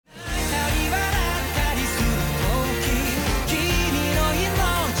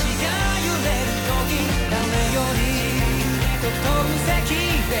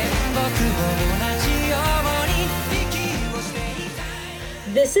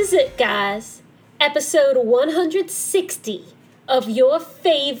This is it, guys. Episode 160 of your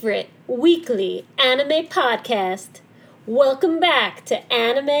favorite weekly anime podcast. Welcome back to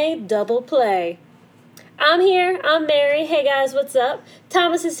Anime Double Play. I'm here. I'm Mary. Hey, guys, what's up?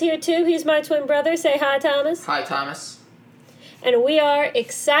 Thomas is here, too. He's my twin brother. Say hi, Thomas. Hi, Thomas. And we are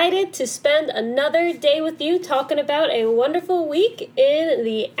excited to spend another day with you talking about a wonderful week in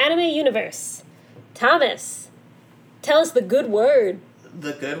the anime universe. Thomas, tell us the good word.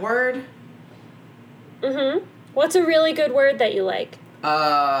 The good word? Mm-hmm. What's a really good word that you like?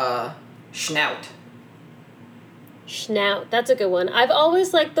 Schnout. Schnout. That's a good one. I've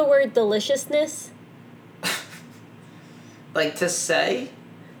always liked the word deliciousness. Like to say?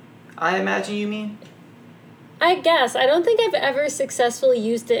 I imagine you mean? I guess. I don't think I've ever successfully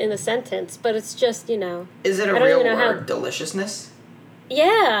used it in a sentence, but it's just, you know. Is it a real word, deliciousness?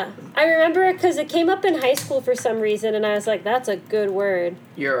 Yeah. I remember it because it came up in high school for some reason, and I was like, that's a good word.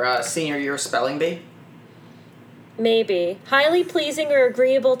 Your senior year spelling bee? Maybe. Highly pleasing or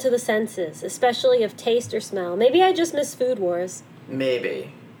agreeable to the senses, especially of taste or smell. Maybe I just miss Food Wars.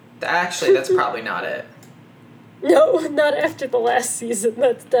 Maybe. Actually, that's probably not it. No, not after the last season.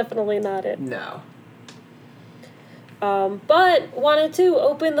 That's definitely not it. No. But wanted to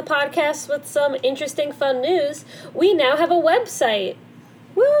open the podcast with some interesting, fun news. We now have a website.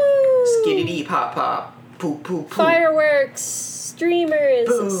 Woo! Skiddity pop pop. Poop poop poop. Fireworks, streamers.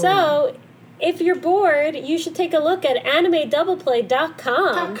 Boom. So, if you're bored, you should take a look at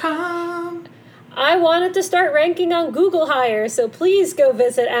animedoubleplay.com. .com. I wanted to start ranking on Google Hire, so please go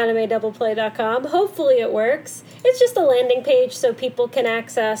visit animedoubleplay.com. Hopefully it works. It's just a landing page so people can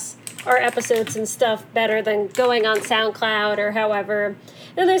access our episodes and stuff better than going on SoundCloud or however.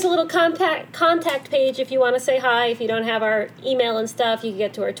 Then there's a little contact page if you want to say hi. If you don't have our email and stuff, you can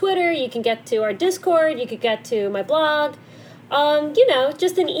get to our Twitter, you can get to our Discord, you could get to my blog.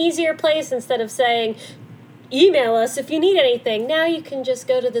 Just an easier place instead of saying, email us if you need anything. Now you can just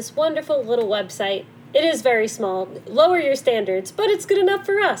go to this wonderful little website. It is very small. Lower your standards, but it's good enough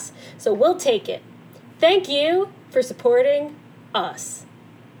for us. So we'll take it. Thank you for supporting us.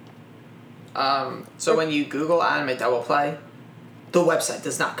 So when you Google Anime Double Play, the website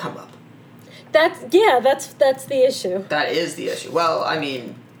does not come up. That's the issue. That is the issue. Well, I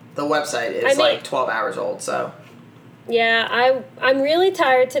mean, the website is like 12 hours old, so. Yeah, I'm really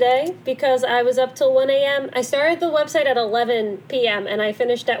tired today because I was up till 1 a.m. I started the website at 11 p.m. and I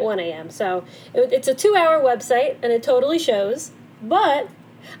finished at 1 a.m. So it's a 2-hour website and it totally shows, but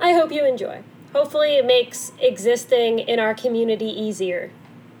I hope you enjoy. Hopefully it makes existing in our community easier. ?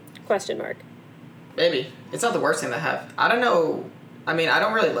 Maybe. It's not the worst thing to have. I don't know. I mean, I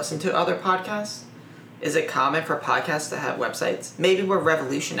don't really listen to other podcasts. Is it common for podcasts to have websites? Maybe we're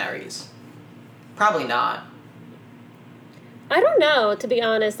revolutionaries. Probably not. I don't know, to be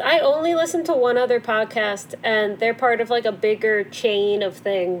honest. I only listen to one other podcast, and they're part of, like, a bigger chain of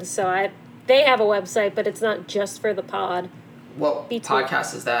things. So they have a website, but it's not just for the pod. What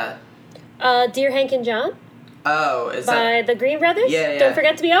podcast is that? Dear Hank and John. Oh, is that... By the Green Brothers? Yeah. Don't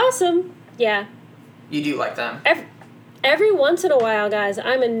forget to be awesome. Yeah. You do like them. Every once in a while, guys,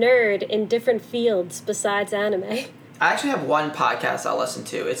 I'm a nerd in different fields besides anime. I actually have one podcast I'll listen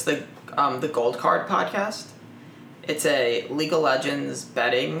to. It's the Gold Card podcast. It's a League of Legends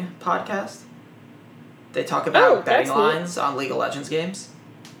betting podcast. They talk about betting lines on League of Legends games.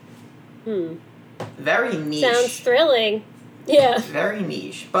 Very niche. Sounds thrilling. Yeah. Very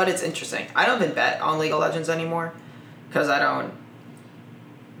niche, but it's interesting. I don't even bet on League of Legends anymore because I don't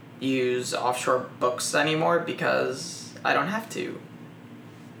use offshore books anymore because I don't have to.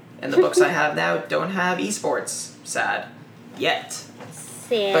 And the books I have now don't have esports. Sad. Yet.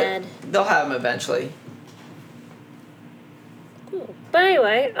 Sad. But they'll have them eventually. Cool. But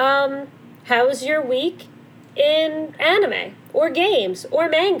anyway, how was your week in anime or games or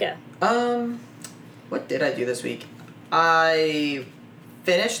manga? What did I do this week? I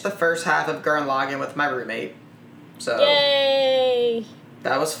finished the first half of Gurren Lagann with my roommate. So yay!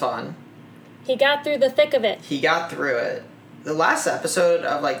 That was fun. He got through the thick of it. He got through it. The last episode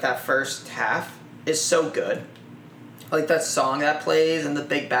of, like, that first half is so good. Like, that song that plays and the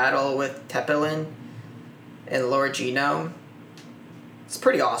big battle with Tepilin and Lord Genome. It's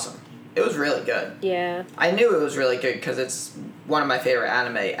pretty awesome. It was really good. Yeah. I knew it was really good because it's one of my favorite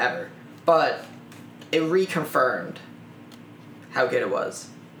anime ever. But it reconfirmed how good it was.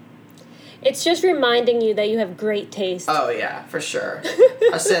 It's just reminding you that you have great taste. Oh, yeah, for sure. I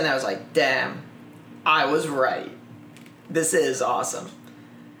was sitting there, I was like, damn, I was right. This is awesome.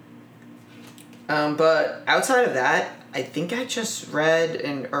 But outside of that, I think I just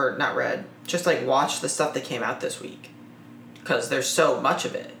just, like, watched the stuff that came out this week. because there's so much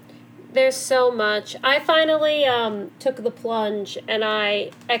of it. There's so much. I finally took the plunge, and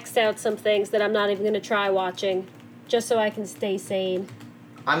I X'd out some things that I'm not even going to try watching, just so I can stay sane.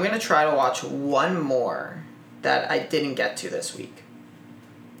 I'm going to try to watch one more that I didn't get to this week.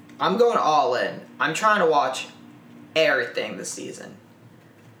 I'm going all in. I'm trying to watch everything this season.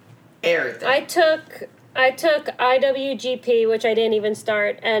 Everything. I took IWGP, which I didn't even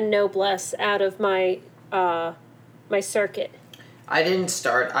start, and Noblesse out of my my circuit. I didn't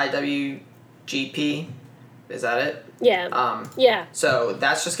start IWGP. Is that it? Yeah. Yeah. So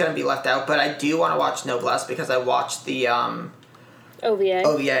that's just going to be left out. But I do want to watch Noblesse because I watched the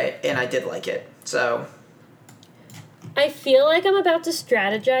OVA and I did like it. So I feel like I'm about to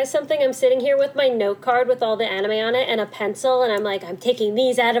strategize something. I'm sitting here with my note card with all the anime on it and a pencil, and I'm like, I'm taking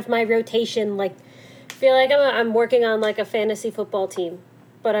these out of my rotation. Like, I feel like I'm working on like a fantasy football team,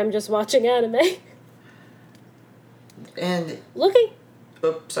 but I'm just watching anime. And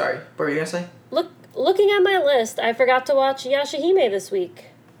oops, sorry. What were you gonna say? Looking at my list, I forgot to watch Yashahime this week,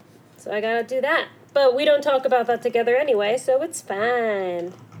 so I gotta do that. But we don't talk about that together anyway, so it's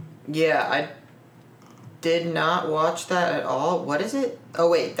fine. Yeah, I did not watch that at all. What is it? Oh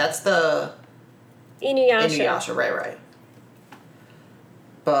wait, that's the Inuyasha. Right.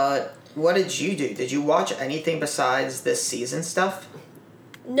 But what did you do? Did you watch anything besides this season stuff?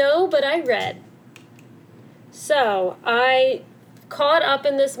 No, but I read. So, I caught up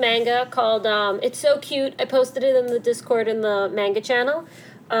in this manga called, it's so cute, I posted it in the Discord in the manga channel,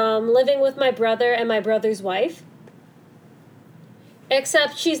 Living with My Brother and My Brother's Wife.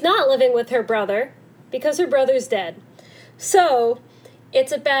 Except she's not living with her brother, because her brother's dead. So,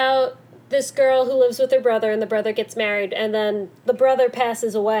 it's about this girl who lives with her brother, and the brother gets married, and then the brother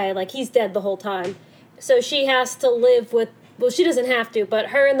passes away, like he's dead the whole time. So she has to live with, well, she doesn't have to, but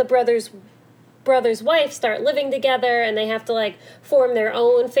her and the brother's wife start living together, and they have to like form their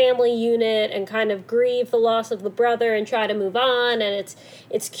own family unit and kind of grieve the loss of the brother and try to move on. And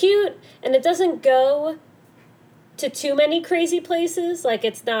it's cute, and it doesn't go to too many crazy places. Like,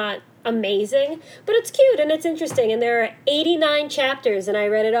 it's not amazing, but it's cute and it's interesting. And there are 89 chapters, and I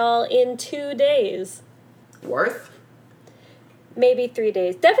read it all in 2 days. Worth? Maybe 3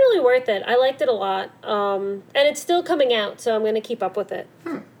 days. Definitely worth it. I liked it a lot. And it's still coming out, so I'm going to keep up with it.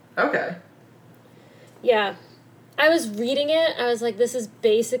 Okay. Yeah. I was reading it. I was like, this is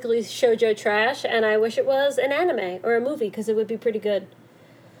basically shoujo trash, and I wish it was an anime or a movie because it would be pretty good.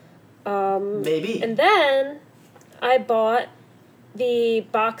 Maybe. And then I bought the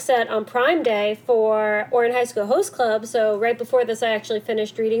box set on Prime Day for Ouran High School Host Club, so right before this I actually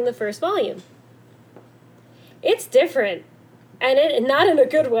finished reading the first volume. It's different, and not in a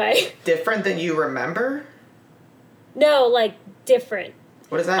good way. Different than you remember? No, like, different.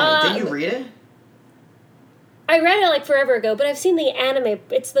 What does that mean? Did you read it? I read it like forever ago, but I've seen the anime.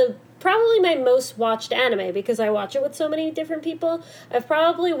 It's probably my most watched anime because I watch it with so many different people. I've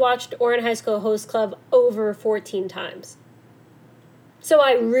probably watched Ouran High School Host Club over 14 times. So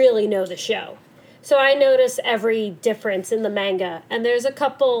I really know the show. So I notice every difference in the manga, and there's a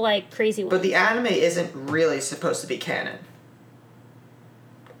couple like crazy ones. But the anime isn't really supposed to be canon.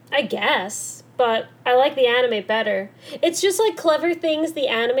 I guess, but I like the anime better. It's just like clever things the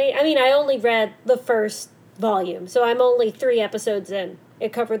anime. I mean, I only read the first volume, so I'm only 3 episodes in.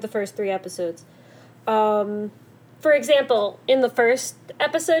 It covered the first 3 episodes. For example, in the first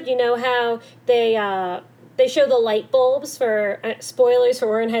episode, you know how they show the light bulbs for spoilers for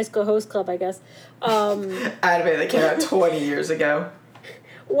Ouran High School Host Club, I guess. Anime that came out 20 years ago.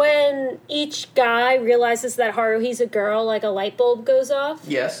 When each guy realizes that Haruhi's a girl, like a light bulb goes off.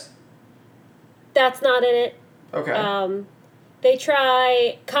 Yes. That's not in it. Okay. They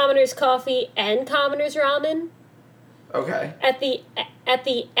try Commoner's Coffee and Commoner's Ramen. Okay. At the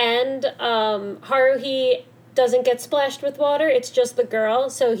end, Haruhi doesn't get splashed with water. It's just the girl,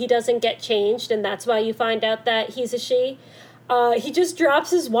 so he doesn't get changed, and that's why you find out that he's a she. He just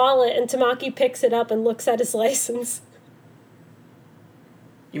drops his wallet, and Tamaki picks it up and looks at his license.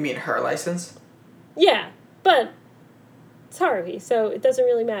 You mean her license? Yeah, but it's Haruhi, so it doesn't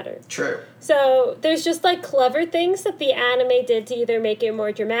really matter. True. So there's just like clever things that the anime did to either make it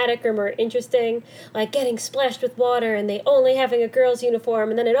more dramatic or more interesting, like getting splashed with water and they only having a girl's uniform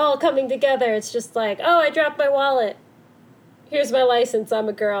and then it all coming together. It's just like, oh, I dropped my wallet. Here's my license, I'm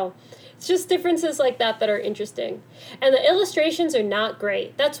a girl. It's just differences like that are interesting. And the illustrations are not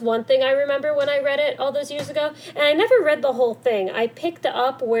great. That's one thing I remember when I read it all those years ago. And I never read the whole thing. I picked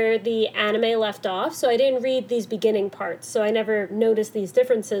up where the anime left off, so I didn't read these beginning parts. So I never noticed these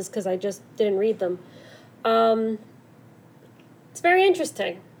differences because I just didn't read them. It's very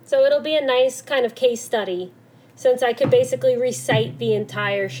interesting. So it'll be a nice kind of case study since I could basically recite the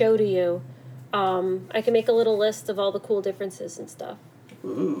entire show to you, I can make a little list of all the cool differences and stuff.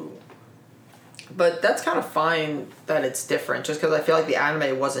 Ooh. But that's kind of fine that it's different, just because I feel like the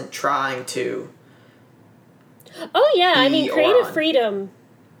anime wasn't trying to... Oh, yeah, I mean, creative on. freedom.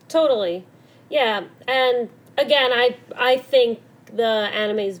 Totally. Yeah, and again, I think the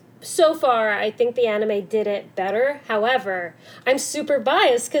anime's... So far, I think the anime did it better. However, I'm super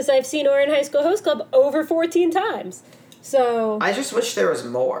biased because I've seen Ouran High School Host Club over 14 times. So... I just wish there was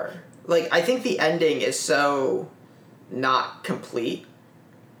more. Like, I think the ending is so not complete.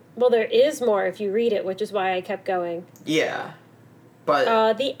 Well, there is more if you read it, which is why I kept going. Yeah.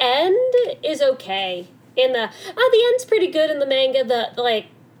 But... the end is okay. The end's pretty good in the manga.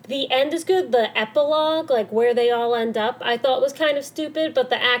 The end is good. The epilogue, like, where they all end up, I thought was kind of stupid, but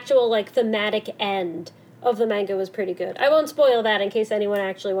the actual, like, thematic end of the manga was pretty good. I won't spoil that in case anyone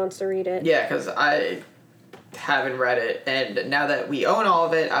actually wants to read it. Yeah, because I haven't read it, and now that we own all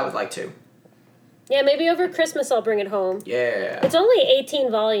of it, I would like to. Yeah, maybe over Christmas I'll bring it home. Yeah. It's only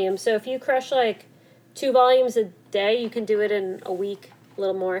 18 volumes, so if you crush, like, 2 volumes a day, you can do it in a week, a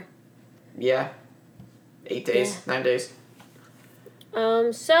little more. Yeah. 8 days, 9 days.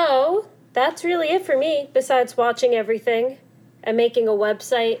 So, that's really it for me, besides watching everything and making a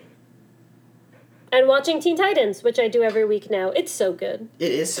website and watching Teen Titans, which I do every week now. It's so good.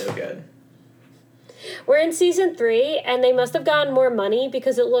 It is so good. We're in season 3, and they must have gotten more money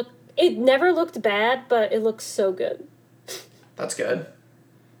because it never looked bad, but it looks so good. That's good.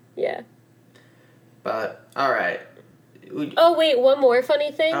 Yeah. But, alright. Oh, wait, one more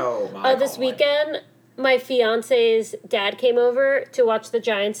funny thing. Oh, my This God. weekend, my fiance's dad came over to watch the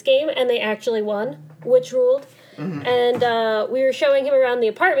Giants game, and they actually won, which ruled. Mm-hmm. And we were showing him around the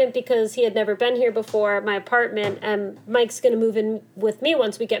apartment because he had never been here before, my apartment, and Mike's going to move in with me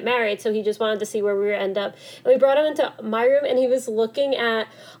once we get married, so he just wanted to see where we would end up. And we brought him into my room, and he was looking at,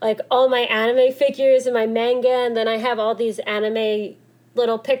 like, all my anime figures and my manga, and then I have all these anime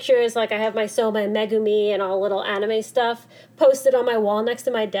little pictures, like I have my Soma and Megumi and all little anime stuff posted on my wall next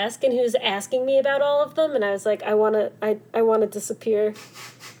to my desk, and he was asking me about all of them, and I was like, I want to disappear.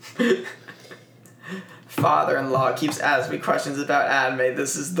 Father-in-law keeps asking me questions about anime.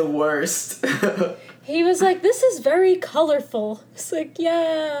 This is the worst. He was like, this is very colorful. It's like,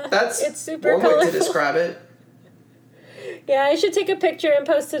 yeah, it's super one colorful. way to describe it. Yeah, I should take a picture and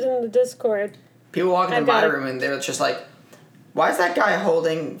post it in the Discord. People walk into my room and they're just like, why is that guy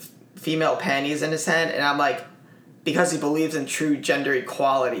holding female panties in his hand? And I'm like, because he believes in true gender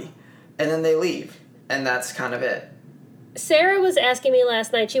equality. And then they leave. And that's kind of it. Sarah was asking me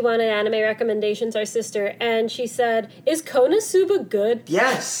last night, she wanted anime recommendations, our sister, and she said, is Konosuba good?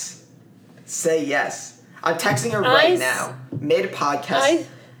 Yes. Say yes. I'm texting her right now. Made a podcast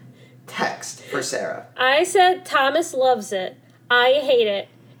text for Sarah. I said Thomas loves it. I hate it.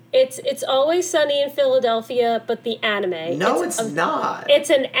 It's Always Sunny in Philadelphia, but the anime. No, it's not. It's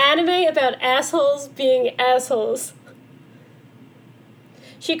an anime about assholes being assholes.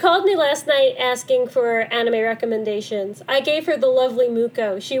 She called me last night asking for anime recommendations. I gave her the lovely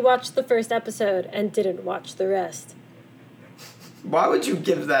Muko. She watched the first episode and didn't watch the rest. Why would you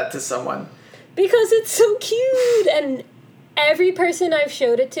give that to someone? Because it's so cute, and every person I've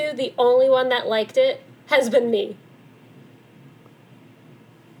showed it to, the only one that liked it has been me.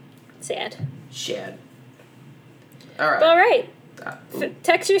 Sad. Shad. Alright. All right.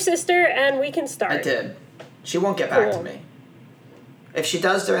 Text your sister and we can start. I did. She won't get back to me. If she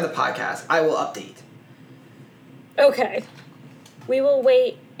does during the podcast, I will update. Okay. We will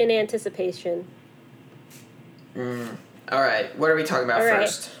wait in anticipation. Alright, what are we talking about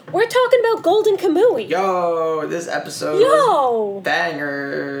first? We're talking about Golden Kamui. Yo, this episode was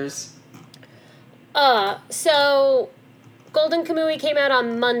bangers. So Golden Kamui came out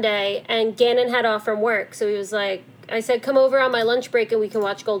on Monday, and Gannon had off from work, so he was like, I said, come over on my lunch break and we can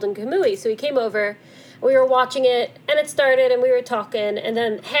watch Golden Kamui. So he came over, we were watching it, and it started, and we were talking, and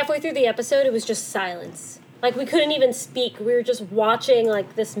then halfway through the episode, it was just silence. Like, we couldn't even speak. We were just watching,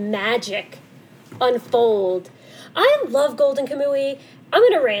 like, this magic unfold. I love Golden Kamui. I'm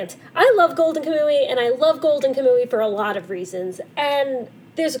gonna rant. I love Golden Kamui, and I love Golden Kamui for a lot of reasons. And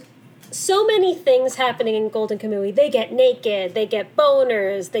there's so many things happening in Golden Kamui. They get naked, they get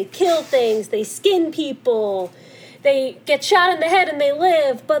boners, they kill things, they skin people, they get shot in the head and they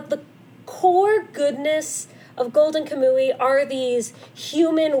live. But the core goodness of Golden Kamui are these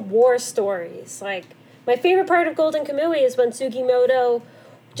human war stories. Like, my favorite part of Golden Kamui is when Sugimoto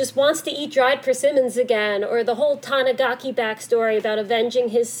just wants to eat dried persimmons again, or the whole Tanigaki backstory about avenging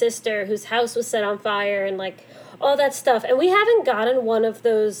his sister whose house was set on fire, and, like, all that stuff. And we haven't gotten one of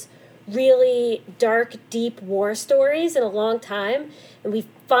those really dark, deep war stories in a long time. And we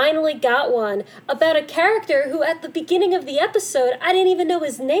finally got one about a character who at the beginning of the episode, I didn't even know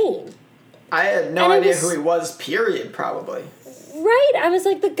his name. I had no idea who he was, period, probably. Right? I was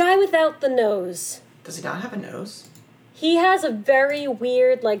like, the guy without the nose. Does he not have a nose? He has a very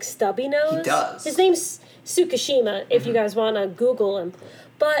weird, like, stubby nose. He does. His name's Tsukishima, if you guys want to Google him.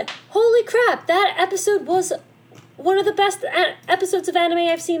 But, holy crap, that episode was one of the best episodes of anime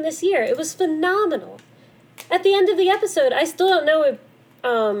I've seen this year. It was phenomenal. At the end of the episode, I still don't know if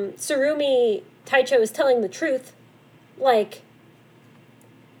Tsurumi Taicho is telling the truth. Like,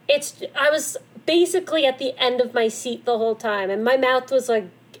 I was basically at the end of my seat the whole time, and my mouth was like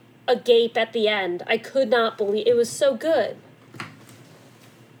agape at the end. I could not believe it was so good.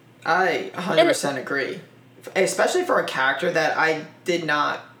 I 100% agree. Especially for a character that I did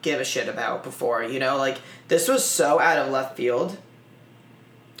not give a shit about before, you know? Like, this was so out of left field.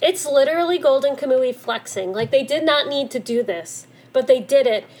 It's literally Golden Kamui flexing. Like, they did not need to do this, but they did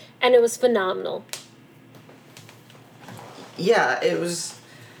it, and it was phenomenal. Yeah, it was...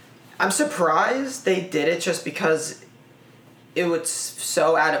 I'm surprised they did it just because it was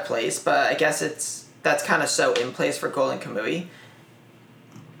so out of place, but I guess that's kind of so in place for Golden Kamui.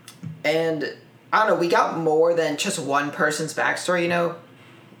 And, I don't know, we got more than just one person's backstory, you know?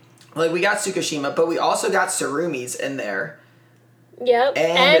 Like, we got Tsukishima, but we also got Tsurumi's in there. Yep,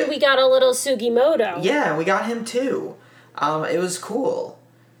 and we got a little Sugimoto. Yeah, we got him too. It was cool.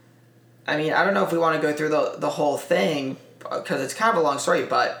 I mean, I don't know if we want to go through the whole thing, because it's kind of a long story,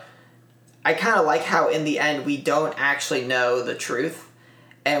 but I kind of like how in the end we don't actually know the truth.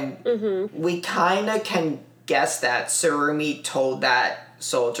 And we kind of can guess that Tsurumi told that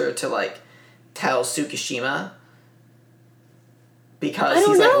soldier to, like, tell Tsukishima. Because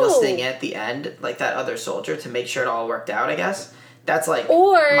he's, like, listening at the end, like that other soldier, to make sure it all worked out, I guess. That's, like,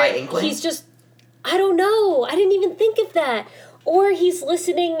 my inkling. Or he's just... I don't know. I didn't even think of that. Or he's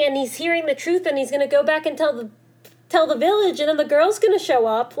listening and he's hearing the truth and he's going to go back and tell the village and then the girl's going to show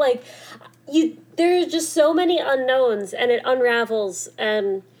up. Like, there's just so many unknowns and it unravels.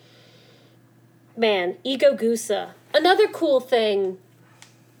 And, man, Ego Gusa. Another cool thing,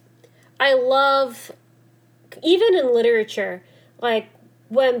 I love, even in literature, like,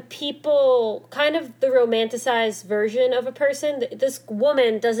 when people, kind of the romanticized version of a person, this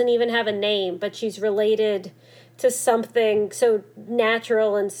woman doesn't even have a name, but she's related to something so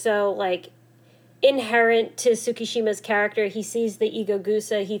natural and so, like, inherent to Tsukishima's character. He sees the Ego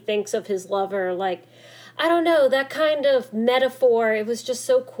Gusa, he thinks of his lover, like, I don't know, that kind of metaphor, it was just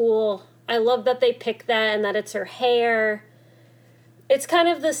so cool. I love that they picked that and that it's her hair. It's kind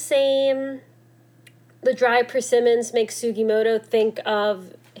of the same... The dry persimmons makes Sugimoto think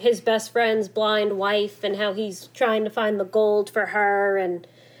of his best friend's blind wife and how he's trying to find the gold for her. And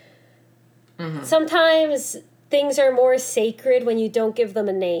sometimes things are more sacred when you don't give them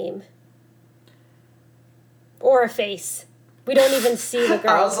a name. Or a face. We don't even see the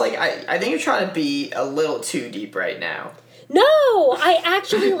girl. I was like, I think you're trying to be a little too deep right now. No, I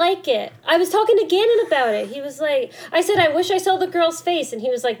actually like it. I was talking to Gannon about it. He was like, I said, I wish I saw the girl's face. And he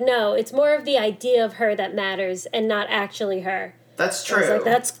was like, no, it's more of the idea of her that matters and not actually her. That's true. I was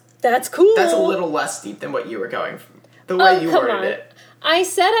like, that's cool. That's a little less deep than what you were going for. The way you worded it. I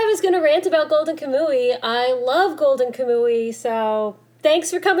said I was going to rant about Golden Kamui. I love Golden Kamui, so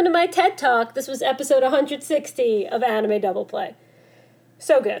thanks for coming to my TED Talk. This was episode 160 of Anime Double Play.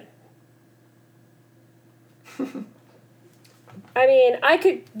 So good. I mean,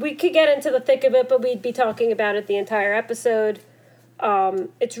 we could get into the thick of it, but we'd be talking about it the entire episode.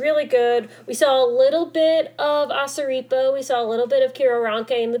 It's really good. We saw a little bit of Asaripa. We saw a little bit of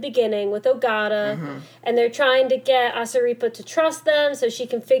Kiroranke in the beginning with Ogata. And they're trying to get Asaripa to trust them so she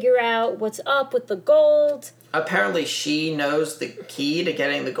can figure out what's up with the gold. Apparently she knows the key to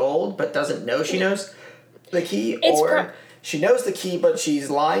getting the gold, but doesn't know she knows the key. She knows the key, but she's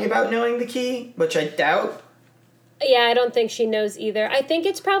lying about knowing the key, which I doubt. Yeah, I don't think she knows either. I think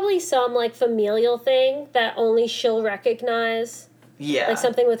it's probably some, like, familial thing that only she'll recognize. Yeah. Like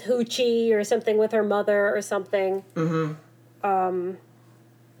something with Hoochie or something with her mother or something. But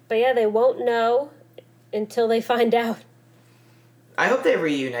yeah, they won't know until they find out. I hope they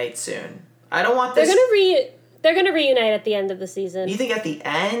reunite soon. I don't want this... They're gonna reunite at the end of the season. You think at the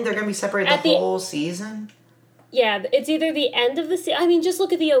end they're gonna be separated the whole season? Yeah, it's either the end of the season... I mean, just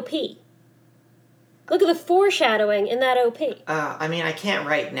look at the OP. Look at the foreshadowing in that OP. I mean, I can't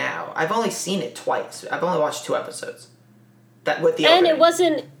right now. I've only seen it twice. I've only watched 2 episodes. That with the and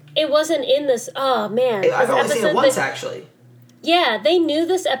opening. it wasn't in this... Oh, man. I've only seen it once, actually. Yeah, they knew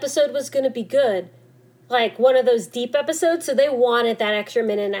this episode was going to be good. like one of those deep episodes, so they wanted that extra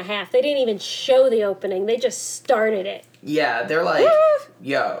minute and a half. They didn't even show the opening. They just started it. Yeah, they're like,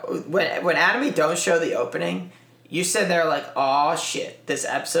 yo, when anime don't show the opening, you sit there like, oh shit, this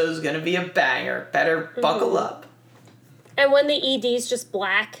episode is gonna be a banger. Better buckle up. And when the ED's just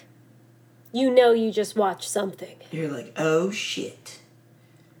black, you know you just watched something. You're like, oh shit.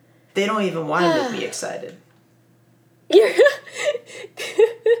 They don't even want to make me excited.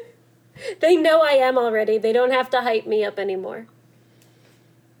 They know I am already. They don't have to hype me up anymore.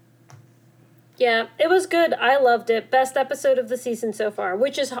 Yeah, it was good. I loved it. Best episode of the season so far,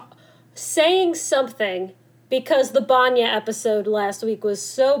 which is saying something because the Banya episode last week was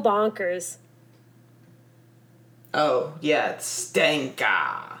so bonkers. Oh, yeah, it's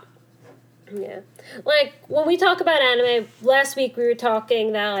Stenka. Yeah. Like, when we talk about anime, last week we were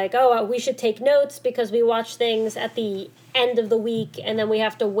talking that, like, we should take notes because we watch things at the end of the week and then we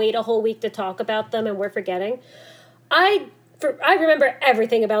have to wait a whole week to talk about them and we're forgetting. I remember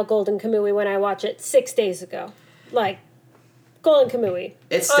everything about Golden Kamuy when I watched it 6 days ago. Like, Golden Kamuy.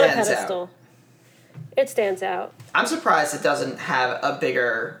 It stands out. It stands out. I'm surprised it doesn't have a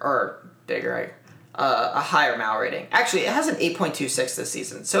higher Mal rating. Actually, it has an 8.26 this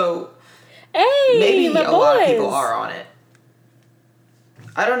season, so maybe a lot of people are on it.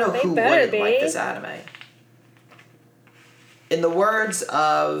 I don't know who wouldn't like this anime. In the words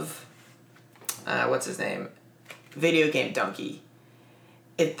of, what's his name? Video Game Donkey.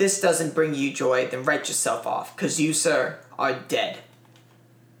 If this doesn't bring you joy, then write yourself off, because you, sir, are dead.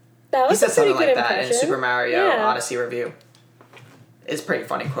 That was he said something like impression. that in Super Mario Odyssey review. It's a pretty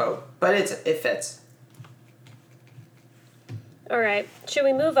funny quote, but it fits. All right, should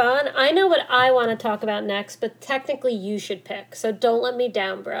we move on? I know what I want to talk about next, but technically you should pick, so don't let me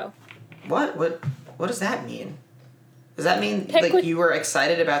down, bro. What does that mean? Does that mean you were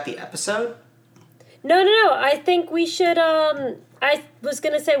excited about the episode? No. I think we should, I was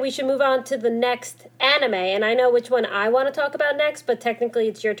going to say we should move on to the next anime, and I know which one I want to talk about next, but technically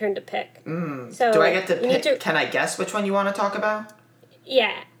it's your turn to pick. So do I get to pick? Can I guess which one you want to talk about?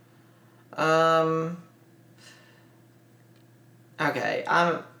 Yeah. Okay,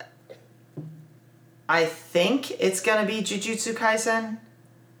 I think it's gonna be Jujutsu Kaisen,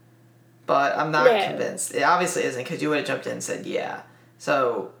 but I'm not convinced. It obviously isn't, because you would have jumped in and said yeah.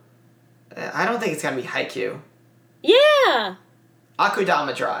 So, I don't think it's gonna be Haikyuu. Yeah!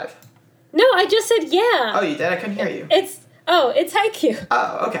 Akudama Drive. No, I just said yeah. Oh, you did? I couldn't hear you. It's Haikyuu.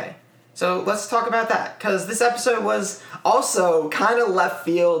 Oh, okay. So let's talk about that, because this episode was also kind of left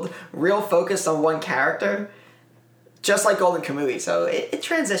field, real focused on one character. Just like Golden Kamuy, so it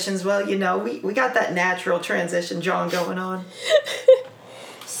transitions well, you know. We got that natural transition, John, going on.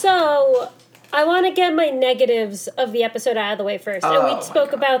 So, I want to get my negatives of the episode out of the way first. And we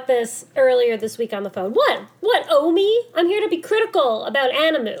spoke about this earlier this week on the phone. What, Omi? I'm here to be critical about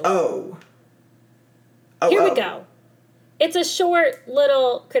Animu. Here we go. It's a short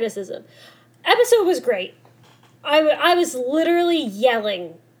little criticism. Episode was great. I was literally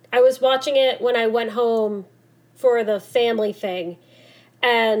yelling. I was watching it when I went home for the family thing,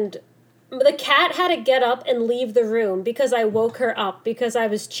 and the cat had to get up and leave the room because I woke her up because I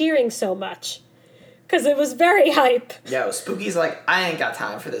was cheering so much, because it was very hype. Yo, Spooky's like, I ain't got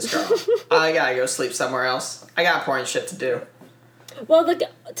time for this girl. I gotta go sleep somewhere else. I got important shit to do. Well,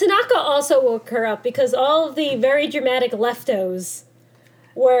 Tanaka also woke her up because all of the very dramatic leftos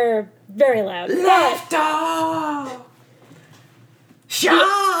were very loud. Lefto!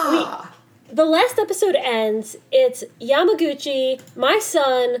 Sha! The last episode ends, it's Yamaguchi, my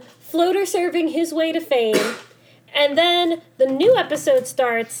son, floater serving his way to fame, and then the new episode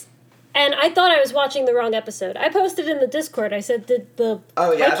starts, and I thought I was watching the wrong episode. I posted in the Discord, I said, did the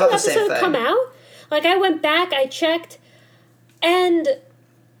episode come out? Like, I went back, I checked, and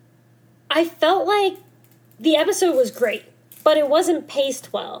I felt like the episode was great, but it wasn't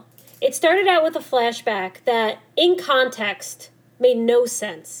paced well. It started out with a flashback that, in context, made no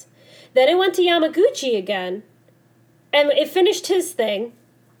sense. Then it went to Yamaguchi again, and it finished his thing,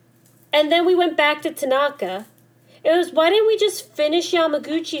 and then we went back to Tanaka. It was, why didn't we just finish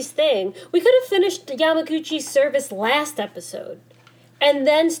Yamaguchi's thing? We could have finished Yamaguchi's service last episode, and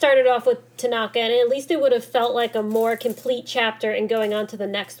then started off with Tanaka, and at least it would have felt like a more complete chapter and going on to the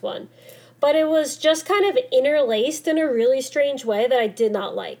next one. But it was just kind of interlaced in a really strange way that I did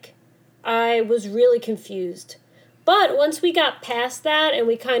not like. I was really confused. But once we got past that and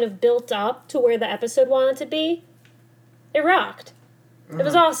we kind of built up to where the episode wanted to be, it rocked. It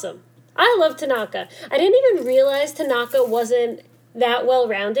was awesome. I love Tanaka. I didn't even realize Tanaka wasn't that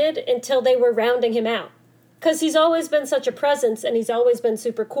well-rounded until they were rounding him out. Because he's always been such a presence and he's always been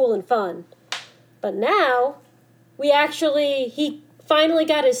super cool and fun. But now, he finally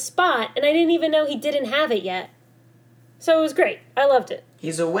got his spot, and I didn't even know he didn't have it yet. So it was great. I loved it.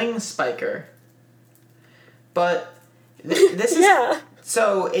 He's a wing spiker. But this is... Yeah.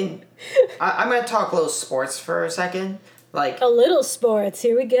 So, I'm going to talk a little sports for a second. Like... A little sports.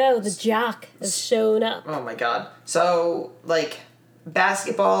 Here we go. The jock has shown up. Oh my god. So, like,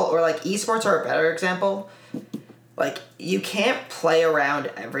 basketball or, like, esports are a better example. Like, you can't play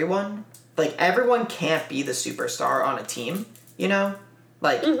around everyone. Like, everyone can't be the superstar on a team, you know?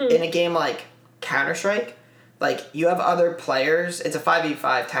 Like, in a game like Counter-Strike, like, you have other players. It's a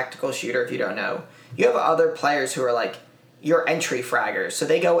 5v5 tactical shooter, if you don't know. You have other players who are, like, your entry fraggers. So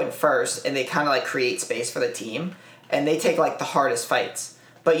they go in first, and they kind of, like, create space for the team. And they take, like, the hardest fights.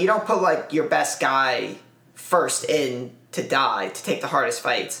 But you don't put, like, your best guy first in to die, to take the hardest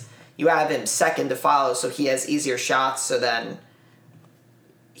fights. You have him second to follow, so he has easier shots, so then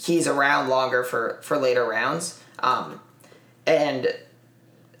he's around longer for later rounds. And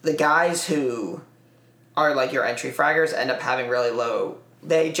the guys who are, like, your entry fraggers end up having really low...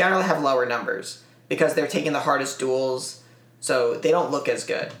 They generally have lower numbers because they're taking the hardest duels, so they don't look as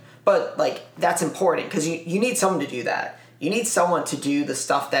good. But, like, that's important because you need someone to do that. You need someone to do the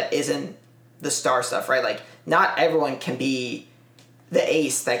stuff that isn't the star stuff, right? Like, not everyone can be the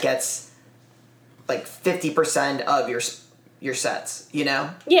ace that gets, like, 50% of your sets, you know?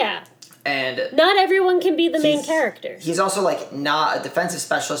 Yeah. And not everyone can be the main character. He's also, like, not a defensive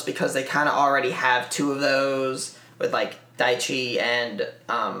specialist because they kind of already have two of those with, like, Daichi and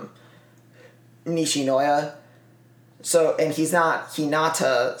Nishinoya. So, and he's not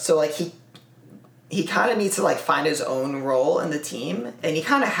Hinata, so, like, he kind of needs to, like, find his own role in the team, and he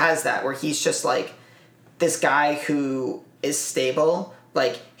kind of has that, where he's just, like, this guy who is stable.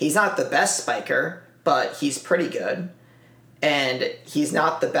 Like, he's not the best spiker, but he's pretty good, and he's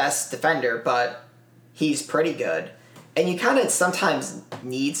not the best defender, but he's pretty good. And you kind of sometimes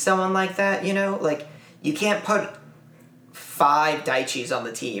need someone like that, you know? Like, you can't put 5 Daichis on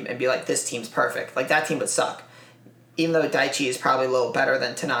the team and be like, this team's perfect. Like, that team would suck. Even though Daichi is probably a little better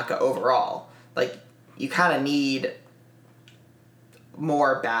than Tanaka overall. Like, you kind of need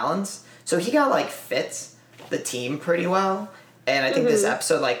more balance. So he got, like, fits the team pretty well. And I think this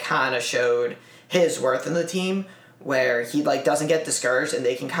episode, like, kind of showed his worth in the team, where he, like, doesn't get discouraged, and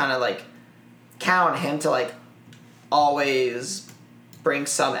they can kind of, like, count on him to, like, always bring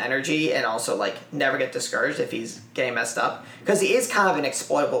some energy and also, like, never get discouraged if he's getting messed up. Because he is kind of an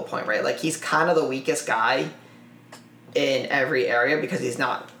exploitable point, right? Like, he's kind of the weakest guy in every area because he's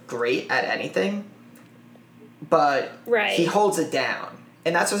not great at anything. But he holds it down.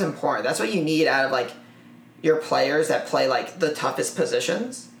 And that's what's important. That's what you need out of, like, your players that play, like, the toughest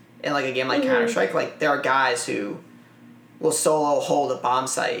positions in, like, a game like Counter-Strike. Like, there are guys who will solo hold a bomb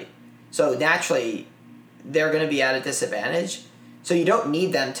site. So, naturally, they're going to be at a disadvantage. So, you don't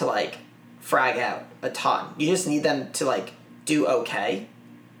need them to, like, frag out a ton. You just need them to, like, do okay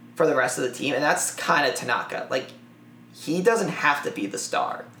for the rest of the team. And that's kind of Tanaka. Like, he doesn't have to be the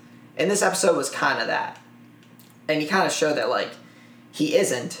star. And this episode was kind of that. And he kind of showed that, like, he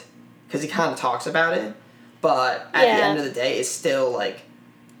isn't, because he kind of talks about it, but at the end of the day, is still, like,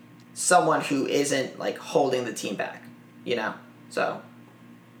 someone who isn't, like, holding the team back, you know? So,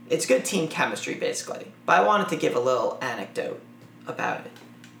 it's good team chemistry, basically. But I wanted to give a little anecdote about it.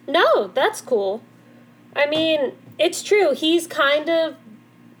 No, that's cool. I mean, it's true. He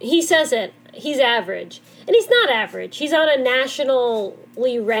says it. He's average. And he's not average. He's on a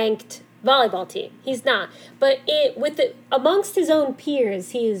nationally ranked volleyball team. He's not. But amongst his own peers,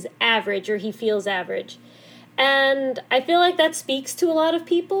 he is average, or he feels average. And I feel like that speaks to a lot of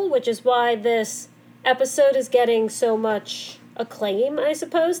people, which is why this episode is getting so much acclaim, I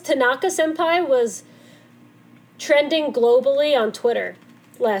suppose. Tanaka-senpai was trending globally on Twitter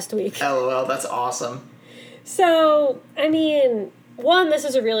last week. LOL, that's awesome. So, I mean, one, this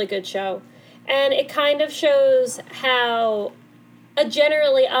is a really good show. And it kind of shows how a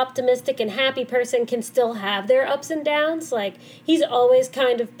generally optimistic and happy person can still have their ups and downs. Like, he's always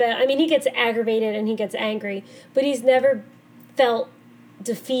kind of been... I mean, he gets aggravated and he gets angry, but he's never felt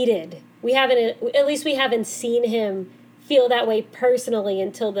defeated. At least we haven't seen him feel that way personally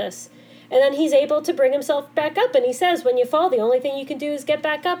until this. And then he's able to bring himself back up, and he says, when you fall, the only thing you can do is get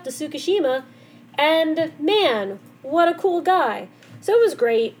back up to Tsukishima. And, man, what a cool guy. So it was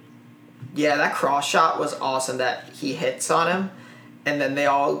great. Yeah, that cross shot was awesome that he hits on him, and then they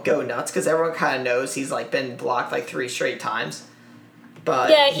all go nuts, because everyone kind of knows he's, like, been blocked, like, 3 straight times.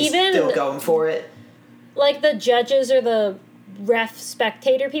 But he's still going for it. Like, the judges or ref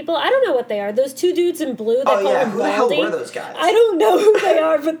spectator people. I don't know what they are. Those two dudes in blue, they call them Who the hell Baldy. were those guys? I don't know who they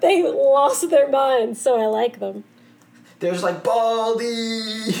are, but they lost their minds, so I like them. They're just like,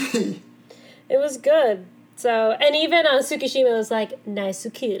 Baldy! It was good. So, and even Tsukishima was like, nice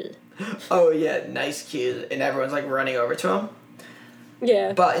kill. Oh, yeah, nice kill. And everyone's, like, running over to him.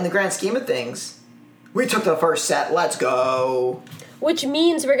 Yeah. But in the grand scheme of things, we took the first set. Let's go. Which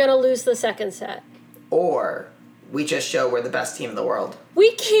means we're going to lose the second set. Or we just show we're the best team in the world.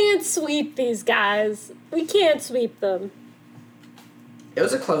 We can't sweep these guys. We can't sweep them. It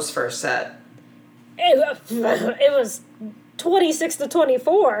was a close first set. It was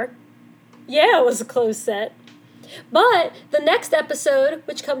 26-24. Yeah, it was a close set. But the next episode,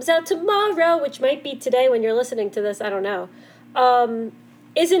 which comes out tomorrow, which might be today when you're listening to this, I don't know,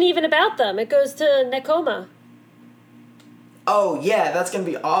 isn't even about them. It goes to Nekoma. Oh, yeah, that's going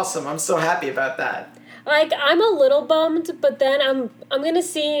to be awesome. I'm so happy about that. Like, I'm a little bummed, but then I'm going to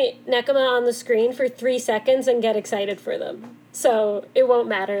see Nekoma on the screen for 3 seconds and get excited for them. So, it won't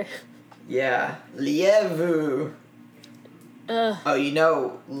matter. Yeah. Lievu. Oh, you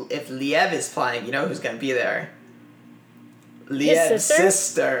know, if Liev is playing, you know who's going to be there? Liev's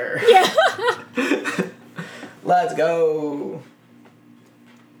sister. Yeah. Let's go.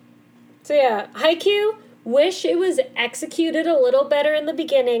 So yeah, Haikyuu, wish it was executed a little better in the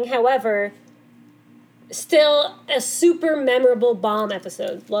beginning. However, still a super memorable bomb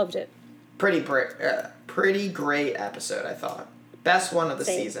episode. Loved it. Pretty great episode, I thought. Best one of the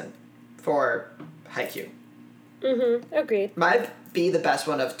season for Haikyuu. Mm-hmm. Agreed. Might be the best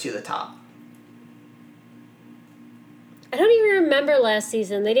one of To the Top. I don't even remember last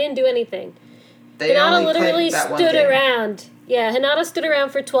season. They didn't do anything. They Hinata only literally played that one stood game. around. Yeah, Hinata stood around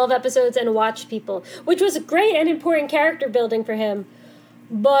for 12 episodes and watched people, which was great and important character building for him.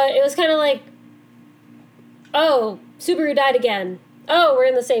 But it was kind of like, oh, Subaru died again. Oh, we're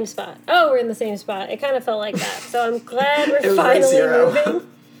in the same spot. Oh, we're in the same spot. It kind of felt like that. So I'm glad we're finally moving.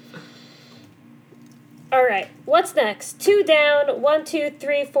 All right, what's next? 2 down, 1, 2,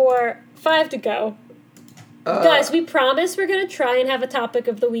 3, 4, 5 to go. Guys, we promise we're going to try and have a topic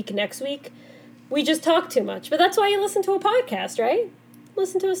of the week next week. We just talk too much. But that's why you listen to a podcast, right?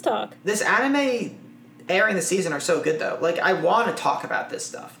 Listen to us talk. This anime airing the season are so good, though. Like, I want to talk about this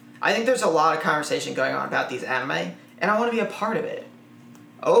stuff. I think there's a lot of conversation going on about these anime, and I want to be a part of it.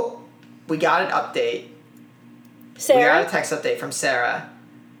 Oh, we got an update. Sarah? We got a text update from Sarah.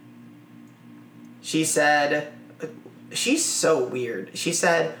 She said, she's so weird. She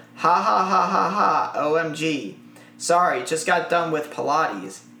said, ha ha ha ha ha, OMG. Sorry, just got done with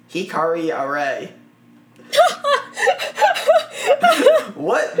Pilates. Hikari Array.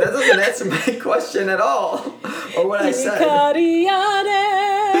 What? That doesn't answer my question at all. Or what I said. Hikari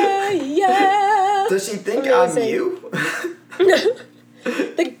Array, yeah. Does she think Amazing. I'm you?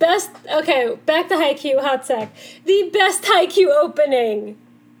 The best, okay, back to Haikyuu, hot sec. The best Haikyuu opening.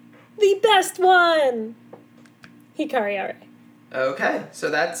 The best one. Hikari Array. Okay, so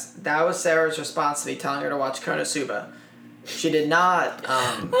that was Sarah's response to me telling her to watch Konosuba. She did not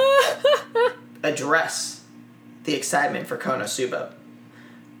address the excitement for Konosuba,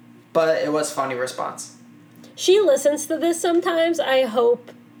 but it was a funny response. She listens to this sometimes. I hope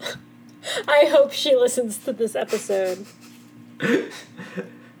she listens to this episode.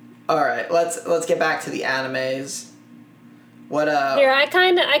 All right, let's get back to the animes. What Here, I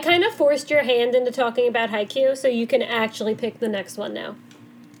kind of forced your hand into talking about Haikyuu, so you can actually pick the next one now.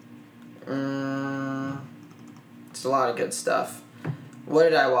 It's a lot of good stuff. What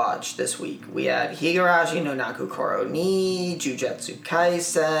did I watch this week? We had Higurashi no Nakukoro ni, Jujutsu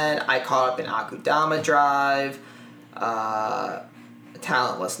Kaisen, I caught up in Akudama Drive,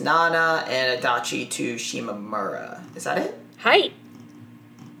 Talentless Nana, and Adachi to Shimamura. Is that it? Hi.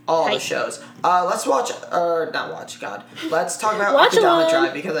 All the shows. Let's watch, not watch, God. Let's talk about Watch Akudama along.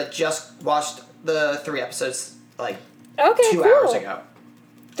 Drive because I just watched the 3 episodes, like, Okay, 2 cool. hours ago.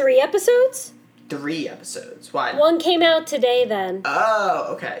 3 episodes? 3 episodes. Why? One came out today then.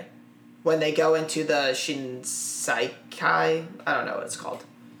 Oh, okay. When they go into the Shinsaikai, I don't know what it's called.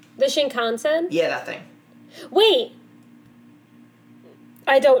 The Shinkansen? Yeah, that thing. Wait.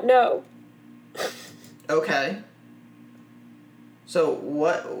 I don't know. Okay. So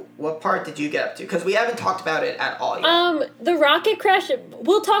what part did you get up to? Because we haven't talked about it at all yet. The rocket crash,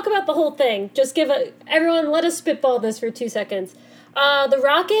 we'll talk about the whole thing. Just everyone, let us spitball this for 2 seconds. The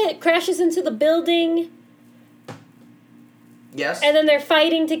rocket crashes into the building. Yes. And then they're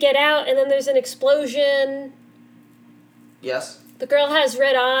fighting to get out, and then there's an explosion. Yes. The girl has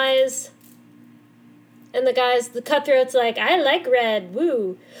red eyes. And the cutthroat's like, I like red,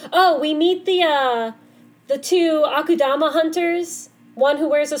 woo. Oh, we meet the the two Akudama hunters, one who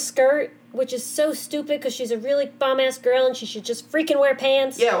wears a skirt, which is so stupid because she's a really bomb-ass girl and she should just freaking wear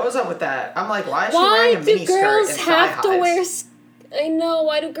pants. Yeah, what was up with that? I'm like, why is she wearing a mini skirt and Why do girls have to wear... highs? I know,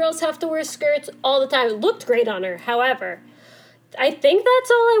 why do girls have to wear skirts all the time? It looked great on her, however. I think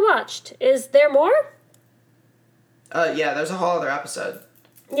that's all I watched. Is there more? Yeah, there's a whole other episode.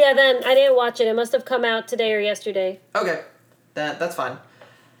 Yeah, then I didn't watch it. It must have come out today or yesterday. Okay, that's fine.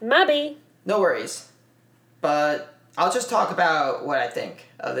 Maybe. No worries. But I'll just talk about what I think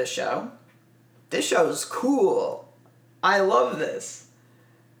of this show. This show's cool. I love this.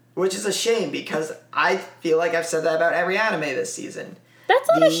 Which is a shame because I feel like I've said that about every anime this season. That's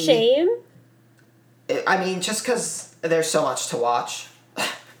not a shame. I mean, just because there's so much to watch.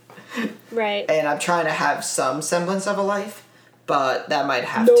 Right. And I'm trying to have some semblance of a life, but that might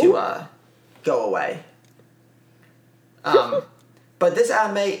have to go away. But this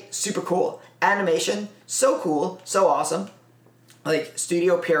anime, super cool. Animation, so cool, so awesome. Like,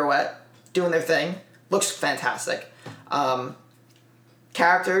 Studio Pirouette, doing their thing. Looks fantastic.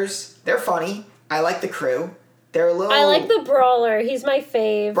 Characters, they're funny. I like the crew. They're a little... I like the Brawler. He's my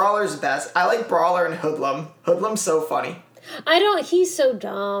fave. Brawler's the best. I like Brawler and Hoodlum. Hoodlum's so funny. He's so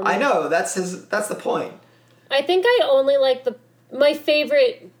dumb. I know, that's the point. I think I only like my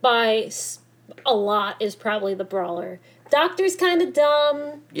favorite by a lot is probably the Brawler. Doctor's kind of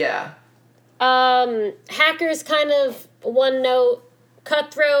dumb. Yeah. Hacker's kind of one note.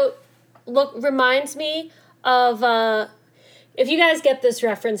 Cutthroat reminds me of, if you guys get this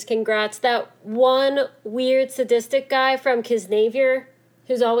reference, congrats, that one weird sadistic guy from Kisnavier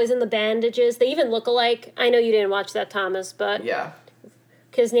who's always in the bandages. They even look alike. I know you didn't watch that, Thomas, but... Yeah.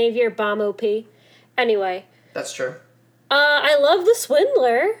 Kisnavier, bomb OP. Anyway. That's true. I love the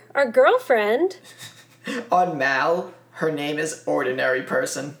Swindler, our girlfriend. On Mal, her name is Ordinary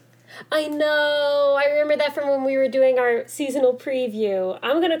Person. I know. I remember that from when we were doing our seasonal preview.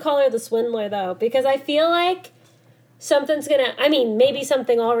 I'm going to call her the Swindler, though, because I feel like something's going to... I mean, maybe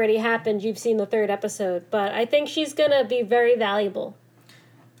something already happened. You've seen the 3rd episode, but I think she's going to be very valuable.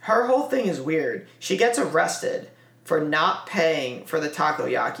 Her whole thing is weird. She gets arrested for not paying for the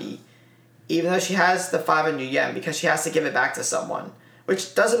takoyaki, even though she has the 500 yen, because she has to give it back to someone,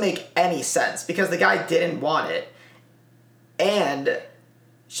 which doesn't make any sense, because the guy didn't want it, and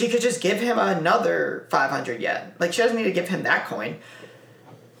she could just give him another 500 yen. Like, she doesn't need to give him that coin.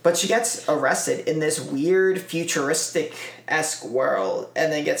 But she gets arrested in this weird, futuristic-esque world,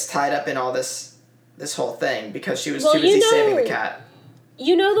 and then gets tied up in all this whole thing, because she was too busy saving the cat.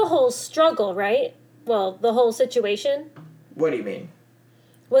 You know the whole struggle, right? Well, the whole situation. What do you mean?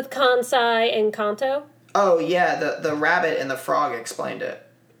 With Kansai and Kanto. Oh, yeah, the rabbit and the frog explained it.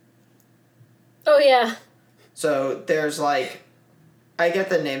 Oh, yeah. So there's, like... I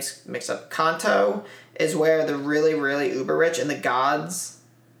get the names mixed up. Kanto is where the really, really uber-rich and the gods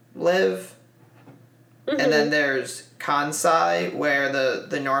live. Mm-hmm. And then there's Kansai, where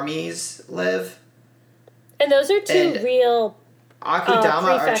the normies live. And those are two real...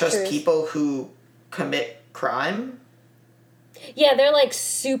 Akudama are just people who commit crime? Yeah, they're like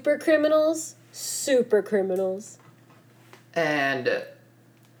super criminals. Super criminals. And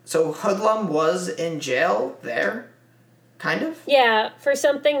so Hoodlum was in jail there? Kind of? Yeah, for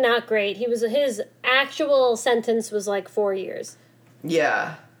something not great. His actual sentence was like 4 years.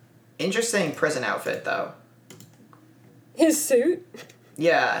 Yeah. Interesting prison outfit, though. His suit?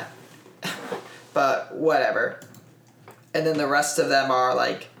 Yeah. But whatever. And then the rest of them are,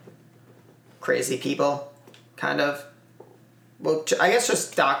 like, crazy people, kind of. Well, I guess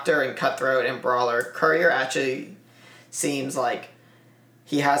just Doctor and Cutthroat and Brawler. Courier actually seems like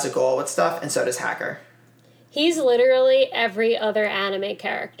he has a goal with stuff, and so does Hacker. He's literally every other anime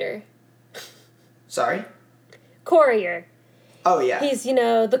character. Sorry? Courier. Oh, yeah. He's,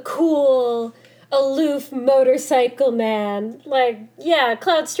 the cool, aloof motorcycle man. Like, yeah,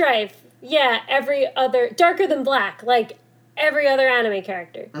 Cloud Strife. Yeah, every other... Darker Than Black. Like, every other anime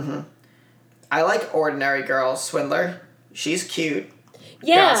character. Mm-hmm. I like Ordinary Girl Swindler. She's cute.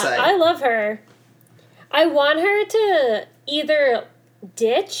 Yeah, I love her. I want her to either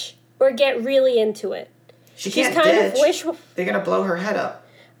ditch or get really into it. She's can't ditch. They're going to blow her head up.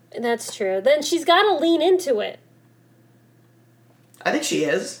 That's true. Then she's got to lean into it. I think she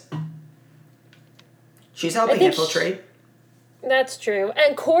is. She's helping infiltrate. That's true.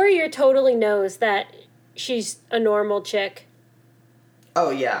 And Courier totally knows that she's a normal chick.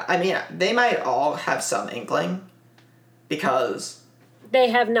 Oh, yeah. I mean, they might all have some inkling because... They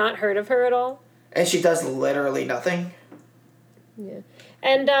have not heard of her at all? And she does literally nothing. Yeah.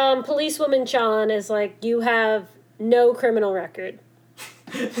 And Policewoman Chan is like, you have no criminal record.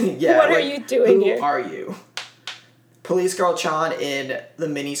 Yeah. What are you doing here? Who are you? Police Girl Chan in the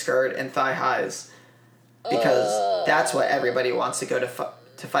miniskirt and thigh highs. Because that's what everybody wants to go to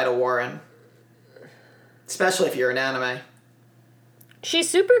fight a war in. Especially if you're an anime. She's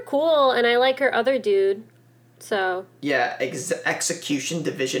super cool, and I like her other dude, so... Yeah, Execution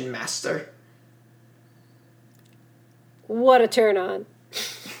Division Master. What a turn on.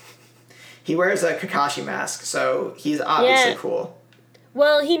 He wears a Kakashi mask, so he's obviously cool.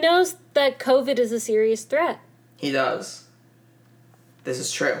 Well, he knows that COVID is a serious threat. He does. This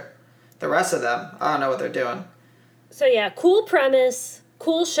is true. The rest of them, I don't know what they're doing. So yeah, cool premise,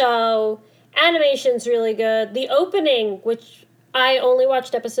 cool show, animation's really good. The opening, which I only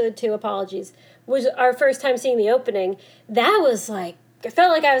watched episode 2, apologies, was our first time seeing the opening. That was like, I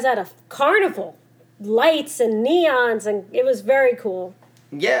felt like I was at a carnival. Lights and neons, and it was very cool.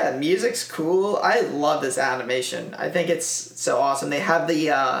 Yeah, music's cool. I love this animation. I think it's so awesome. They have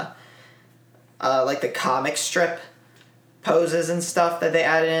the, like the comic strip poses and stuff that they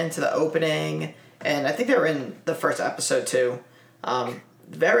added into the opening, and I think they were in the first episode too.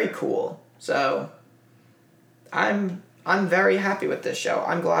 Very cool. So I'm very happy with this show.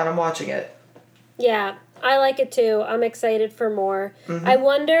 I'm glad I'm watching it. Yeah, I like it too. I'm excited for more. Mm-hmm. I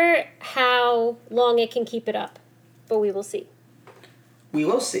wonder how long it can keep it up, but we will see. We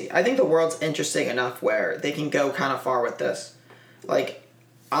will see. I think the world's interesting enough where they can go kind of far with this. Like,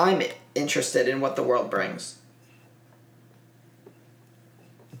 I'm interested in what the world brings.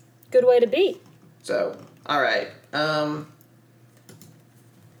 Good way to be. So, alright.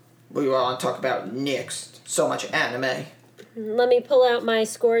 We want to talk about next. So much anime. Let me pull out my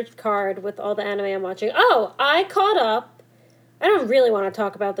scorecard with all the anime I'm watching. Oh, I caught up. I don't really want to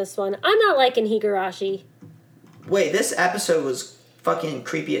talk about this one. I'm not liking Higurashi. Wait, this episode was fucking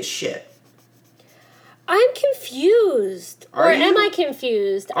creepy as shit. I'm confused. Am I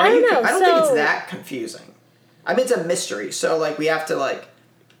confused? I don't know. I don't think it's that confusing. I mean, it's a mystery, so, like, we have to, like...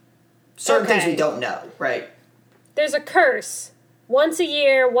 Certain things we don't know, right? There's a curse. Once a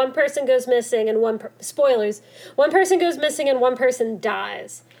year, one person goes missing and spoilers. One person goes missing and one person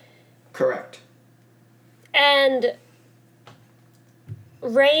dies. Correct. And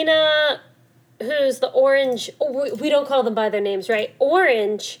Reina, who's the orange... We don't call them by their names, right?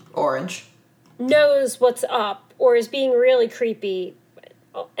 Orange. Knows what's up, or is being really creepy,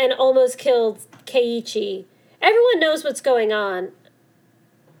 and almost killed Keiichi. Everyone knows what's going on.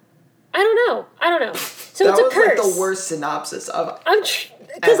 I don't know. So that it's a curse. That was like the worst synopsis of.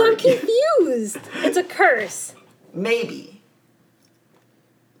 Because I'm confused. It's a curse. Maybe.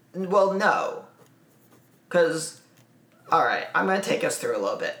 Well, no. Because, all right, I'm going to take us through a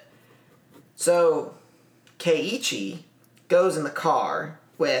little bit. So, Keiichi goes in the car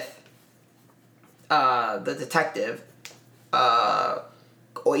with the detective,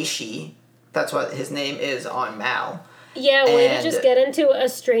 Oishi. That's what his name is on Mal. Yeah, way to just get into a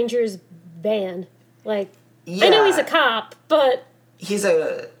stranger's van. Like, yeah, I know he's a cop, but...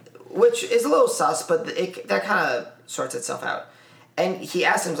 Which is a little sus, but that kind of sorts itself out. And he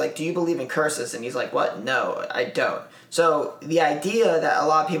asks him, like, do you believe in curses? And he's like, what? No, I don't. So the idea that a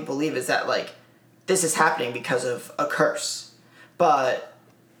lot of people believe is that, like, this is happening because of a curse. But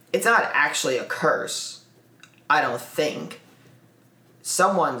it's not actually a curse, I don't think.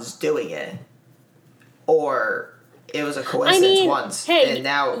 Someone's doing it. Or it was a coincidence once, and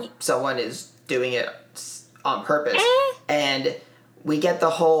now someone is doing it on purpose. And we get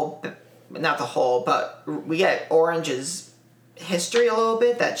but we get Orange's history a little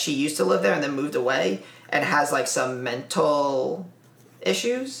bit, that she used to live there and then moved away and has, like, some mental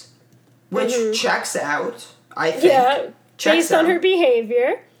issues, which checks out, I think. Yeah, based on her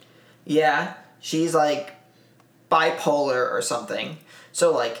behavior. Yeah, she's, like, bipolar or something.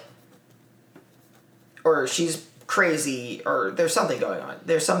 So, like, or she's crazy, or there's something going on.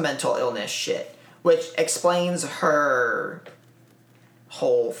 There's some mental illness shit, which explains her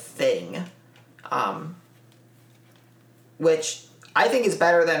whole thing. Which I think is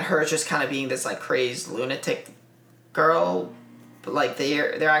better than her just kind of being this, like, crazed lunatic girl. But, like,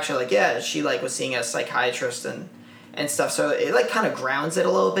 they're actually like, yeah, she, like, was seeing a psychiatrist and stuff. So it, like, kind of grounds it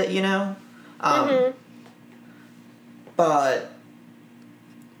a little bit, you know? But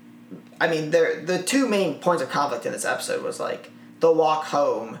I mean, the two main points of conflict in this episode was, like, the walk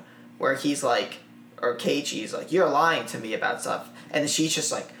home, where he's like, or Keiichi's like, you're lying to me about stuff. And she's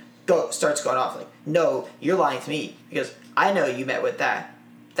just like, starts going off, like, no, you're lying to me. Because I know you met with that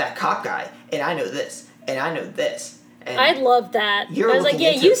cop guy, and I know this, and I know this. And I love that. I was like,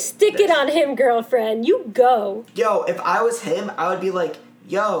 yeah, you stick it on him, girlfriend. You go. Yo, if I was him, I would be like,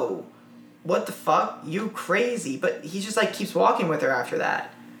 yo, what the fuck? You crazy. But he just, like, keeps walking with her after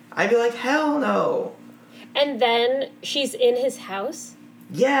that. I'd be like, hell no. And then she's in his house?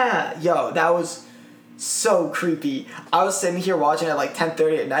 Yeah. Yo, that was so creepy. I was sitting here watching at like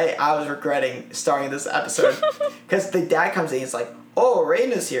 10:30 at night. I was regretting starting this episode. Because the dad comes in, he's like, oh,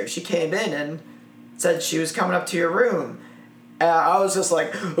 Raina's here. She came in and said she was coming up to your room. And I was just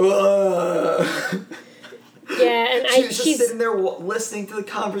like, ugh. Yeah, and she's just sitting there listening to the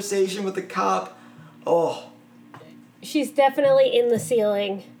conversation with the cop. Oh. She's definitely in the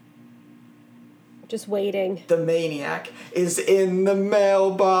ceiling. Just waiting. The maniac is in the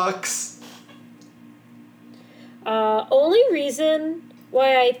mailbox. Only reason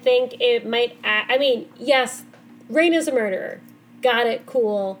why I think it might... I mean, yes, Raina's a murderer. Got it,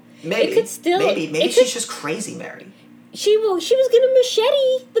 cool. Maybe. It could still... Maybe she's just crazy, Mary. She was gonna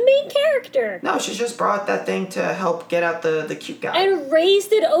machete the main character. No, she just brought that thing to help get out the cute guy. And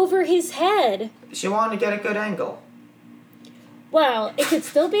raised it over his head. She wanted to get a good angle. Well, it could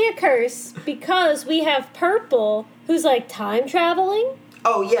still be a curse because we have Purple, who's like time traveling.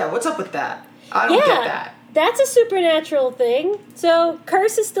 Oh, yeah, what's up with that? I don't get that. That's a supernatural thing. So,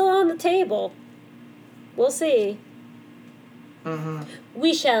 curse is still on the table. We'll see. Mm-hmm.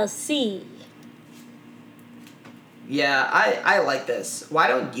 We shall see. Yeah, I like this. Why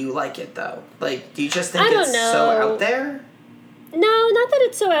don't you like it, though? Like, do you just think it's so out there? No, not that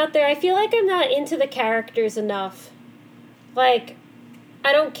it's so out there. I feel like I'm not into the characters enough. Like,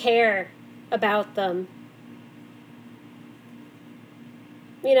 I don't care about them.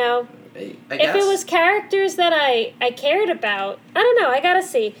 You know? I guess. If it was characters that I cared about, I don't know, I gotta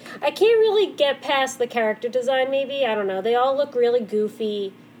see. I can't really get past the character design, maybe. I don't know. They all look really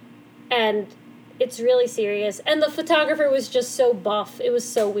goofy, and it's really serious. And the photographer was just so buff. It was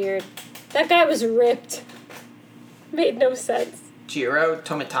so weird. That guy was ripped. Made no sense. Jiro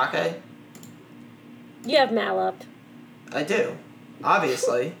Tomitake? You have Mal up. I do.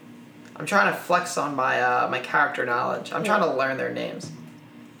 Obviously. I'm trying to flex on my my character knowledge. I'm trying to learn their names.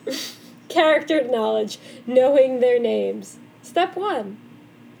 Character knowledge. Knowing their names. Step 1.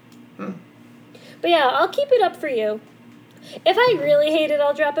 But yeah, I'll keep it up for you. If I really hate it,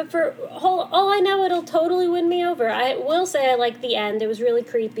 I'll drop it for... All I know, it'll totally win me over. I will say I like the end. It was really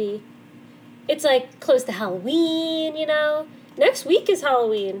creepy. It's like close to Halloween, you know? Next week is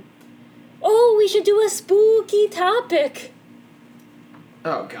Halloween. Oh, we should do a spooky topic.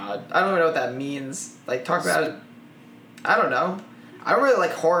 Oh, God. I don't even know what that means. Like, talk about it. I don't know. I don't really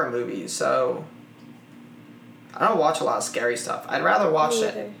like horror movies, so... I don't watch a lot of scary stuff. I'd rather watch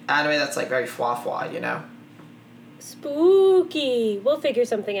an anime that's, like, very fwa-fwa, you know? Spooky. We'll figure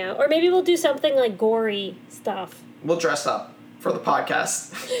something out. Or maybe we'll do something like gory stuff. We'll dress up for the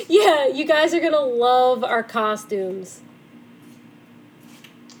podcast. Yeah, you guys are gonna love our costumes.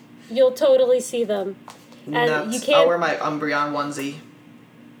 You'll totally see them. And you can't... I'll wear my Umbreon onesie.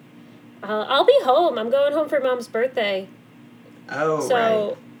 I'll be home. I'm going home for Mom's birthday. Oh,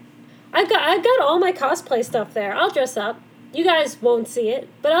 so, right. I've got all my cosplay stuff there. I'll dress up. You guys won't see it,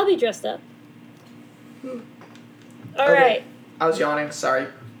 but I'll be dressed up. All right. I was yawning. Sorry.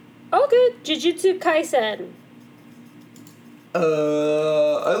 Oh, good. Jujutsu Kaisen.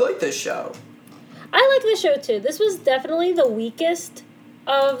 I like this show. I like this show, too. This was definitely the weakest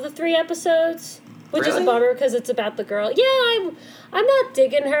of the 3 episodes, which is a bummer because it's about the girl. Yeah, I'm not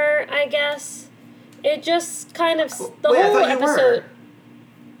digging her, I guess. It just kind of... The whole episode...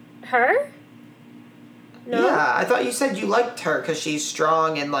 Her? No? Yeah, I thought you said you liked her because she's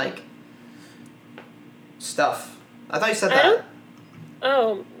strong and, like, stuff. I thought you said that.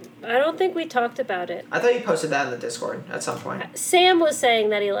 I don't think we talked about it. I thought you posted that in the Discord at some point. Sam was saying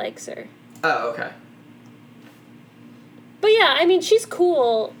that he likes her. Oh, okay. But yeah, I mean, she's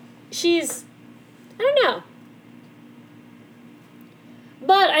cool. She's... I don't know.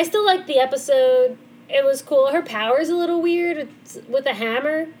 But I still like the episode. It was cool. Her power's a little weird. It's with a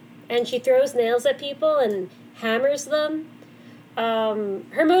hammer. And she throws nails at people and hammers them.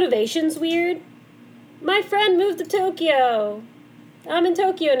 Her motivation's weird. My friend moved to Tokyo. I'm in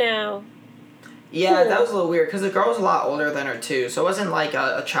Tokyo now. Yeah, that was a little weird, because the girl was a lot older than her, too. So it wasn't like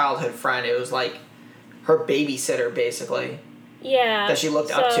a childhood friend. It was like her babysitter, basically. Yeah. That she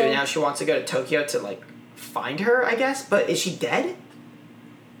looked up to. Now she wants to go to Tokyo to, like, find her, I guess. But is she dead?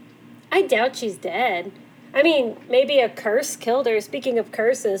 I doubt she's dead. I mean, maybe a curse killed her. Speaking of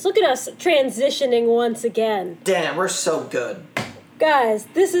curses, look at us transitioning once again. Damn, we're so good. Guys,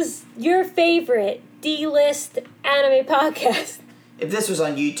 this is your favorite D-list anime podcast. If this was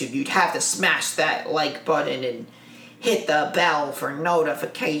on YouTube, you'd have to smash that like button and hit the bell for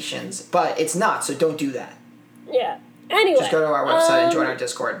notifications. But it's not, so don't do that. Yeah. Anyway. Just go to our website and join our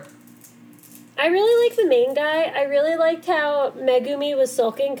Discord. I really like the main guy. I really liked how Megumi was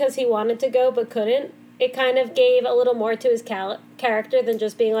sulking because he wanted to go but couldn't. It kind of gave a little more to his character than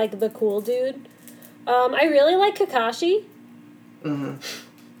just being, like, the cool dude. I really like Kakashi. Mm-hmm.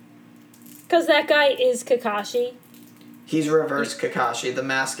 Because that guy is Kakashi. He's reverse Kakashi. The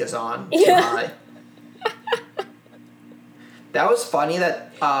mask is on. Yeah. High. That was funny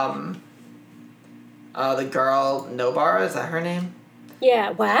that the girl Nobara, is that her name? Yeah,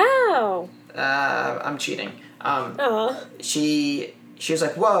 wow. I'm cheating. Aw. She was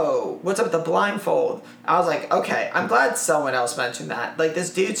like, "Whoa, what's up with the blindfold?" I was like, "Okay, I'm glad someone else mentioned that. Like,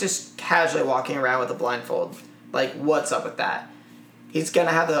 this dude's just casually walking around with a blindfold. Like, what's up with that? He's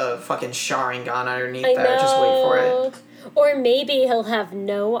gonna have the fucking Sharingan underneath I there. know. Just wait for it. Or maybe he'll have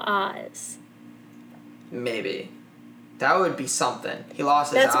no eyes. Maybe. That would be something. He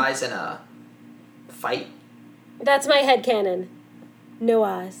lost his eyes in a fight. That's my headcanon. No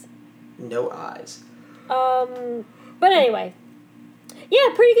eyes. No eyes. But anyway. Yeah,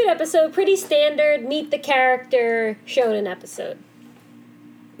 pretty good episode. Pretty standard, meet the character, shonen episode.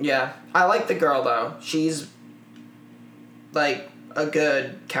 Yeah. I like the girl, though. She's, like, a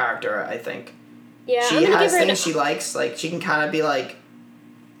good character, I think. Yeah, she has things she likes. Like, she can kind of be, like,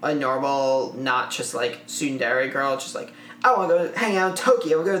 a normal, not just, like, tsundere girl. Just, like, I want to go hang out in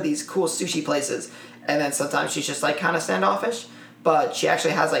Tokyo. We'll go to these cool sushi places. And then sometimes she's just, like, kind of standoffish. But she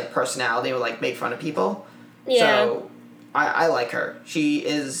actually has, like, personality and will, like, make fun of people. Yeah. So, I like her. She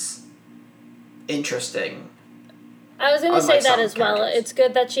is interesting. I was going to say that as well. Characters. It's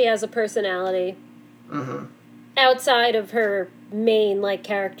good that she has a personality. Mm-hmm. Outside of her main, like,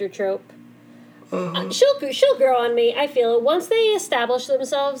 character trope. Mm-hmm. She'll grow on me, I feel. Once they establish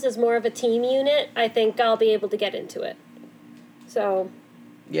themselves as more of a team unit, I think I'll be able to get into it. So.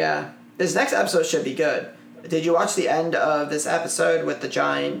 Yeah. This next episode should be good. Did you watch the end of this episode with the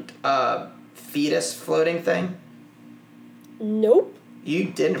giant fetus floating thing? Nope. You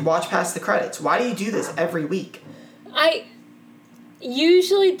didn't watch past the credits. Why do you do this every week? I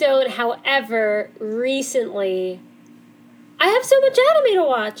usually don't, however, recently, I have so much anime to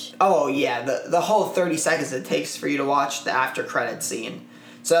watch. Oh, yeah, the whole 30 seconds it takes for you to watch the after credit scene.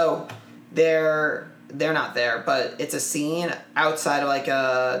 So, they're not there, but it's a scene outside of, like,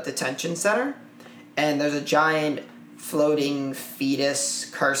 a detention center, and there's a giant floating fetus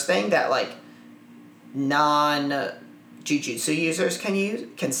curse thing that, like, non-jujutsu users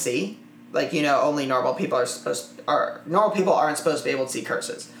can see. Like, you know, only normal people aren't supposed to be able to see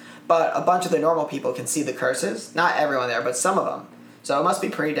curses. But a bunch of the normal people can see the curses. Not everyone there, but some of them. So it must be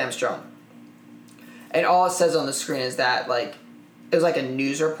pretty damn strong. And all it says on the screen is that, like, it was like a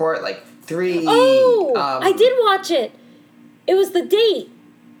news report, like 3... Oh! I did watch it. It was the date.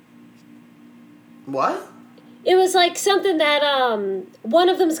 What? It was like something that, one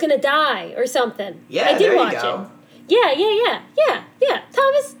of them's gonna die or something. Yeah, I did there watch you go. it. Yeah.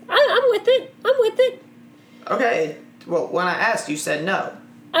 Thomas, I'm with it. Okay. Well, when I asked, you said no.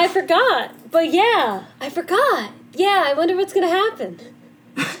 I forgot. But yeah, I forgot. Yeah, I wonder what's gonna happen.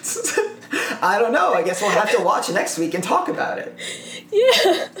 I don't know. I guess we'll have to watch next week and talk about it.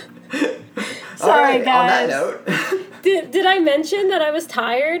 Yeah. Sorry, right, guys. On that note. Did I mention that I was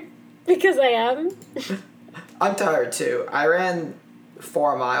tired? Because I am. I'm tired too. I ran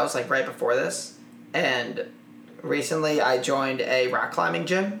 4 miles like right before this, and recently I joined a rock climbing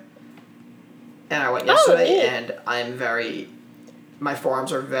gym, and I went yesterday, and my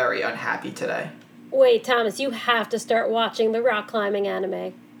forearms are very unhappy today. Wait, Thomas, you have to start watching the rock climbing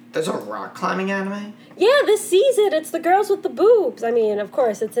anime. There's a rock climbing anime? Yeah, this season it's the girls with the boobs. I mean, of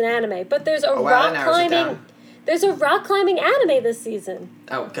course it's an anime, but there's a rock climbing. There's a rock climbing anime this season.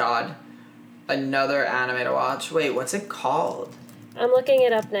 Oh God. Another anime to watch. Wait, what's it called? I'm looking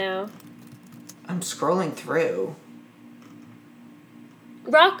it up now. I'm scrolling through.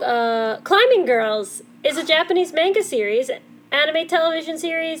 Climbing Girls is a Japanese manga series, anime television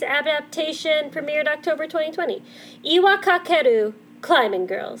series adaptation, premiered October 2020. Iwa Kakeru, Climbing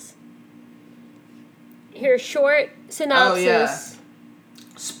Girls. Here's short synopsis. Oh, yeah.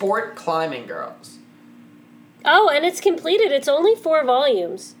 Sport Climbing Girls. Oh, and it's completed. It's only 4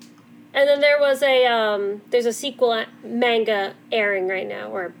 volumes. And then there was there's a sequel manga airing right now,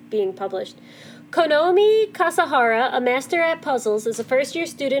 or being published. Konomi Kasahara, a master at puzzles, is a first-year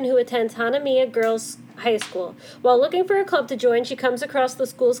student who attends Hanamiya Girls High School. While looking for a club to join, she comes across the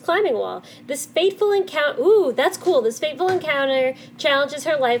school's climbing wall. This fateful encounter... Ooh, that's cool. This fateful encounter challenges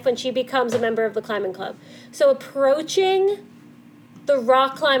her life when she becomes a member of the climbing club. So approaching the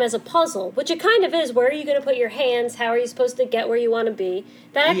rock climb as a puzzle, which it kind of is. Where are you going to put your hands? How are you supposed to get where you want to be?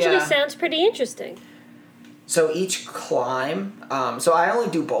 That actually sounds pretty interesting. So each climb, so I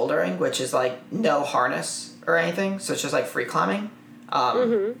only do bouldering, which is like no harness or anything. So it's just like free climbing.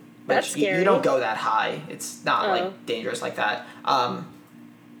 That's which scary. you don't go that high. It's not like dangerous like that.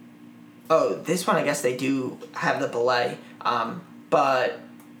 This one I guess they do have the belay, but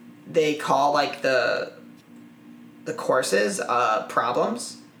they call like the courses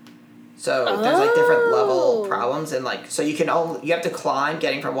problems. So there's like different level problems, and like so you have to climb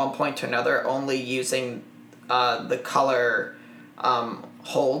getting from one point to another only using the color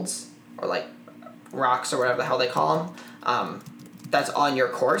holds or like rocks or whatever the hell they call them. That's on your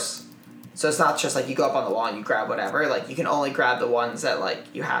course. So it's not just like you go up on the wall and you grab whatever. Like you can only grab the ones that like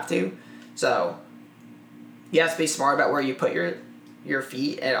you have to. So you have to be smart about where you put your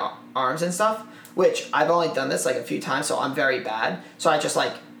feet and arms and stuff. Which I've only done this like a few times, so I'm very bad. So I just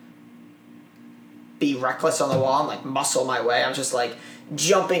like be reckless on the wall and like muscle my way. I'm just like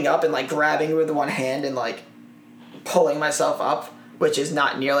jumping up and like grabbing with one hand and like pulling myself up, which is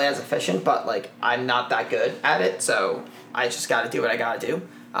not nearly as efficient, but like I'm not that good at it, so I just got to do what I got to do.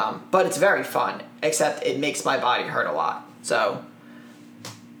 But it's very fun, except it makes my body hurt a lot. So,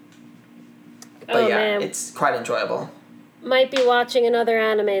 but man. It's quite enjoyable. Might be watching another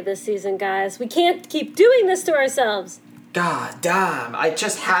anime this season, guys. We can't keep doing this to ourselves. God damn! I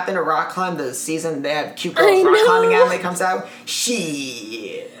just happened to rock climb the season they have Cute Girls rock climbing anime comes out.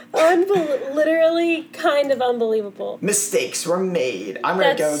 Shit. Literally kind of unbelievable. Mistakes were made. I'm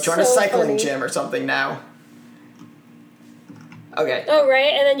gonna go join a cycling gym or something now. Okay. Oh,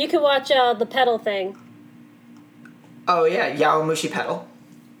 right, and then you can watch the pedal thing. Oh yeah, Yaomushi Pedal.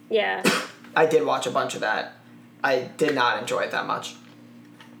 Yeah. I did watch a bunch of that. I did not enjoy it that much.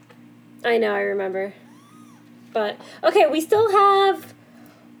 I know, I remember. But, okay, we still have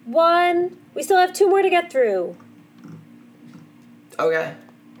two more to get through. Okay.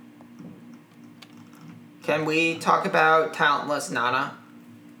 Can we talk about Talentless Nana?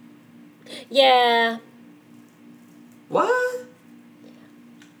 Yeah. What?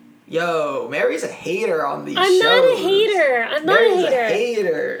 Yo, Mary's a hater on these shows. I'm not a hater. Mary's a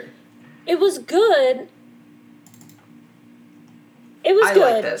hater. It was good. It was good.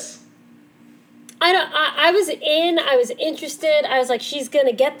 I like this. I was interested. I was like, she's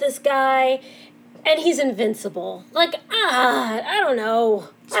gonna get this guy, and he's invincible. Like, I don't know.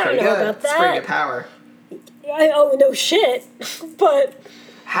 I don't know about that. It's pretty good power. No shit. But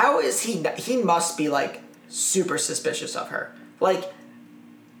how is he? He must be like super suspicious of her. Like,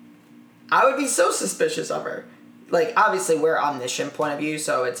 I would be so suspicious of her. Like, obviously we're omniscient point of view,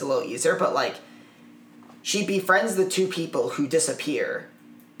 so it's a little easier. But like, she befriends the two people who disappear.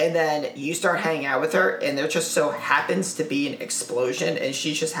 And then you start hanging out with her, and there just so happens to be an explosion, and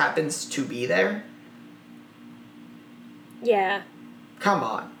she just happens to be there. Yeah. Come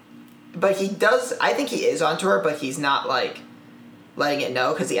on. But he does, I think he is onto her, but he's not, like, letting it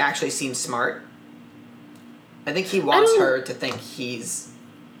know, because he actually seems smart. I think he wants her to think he's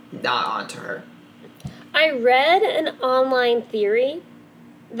not onto her. I read an online theory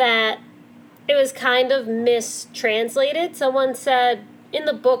that it was kind of mistranslated. Someone said, in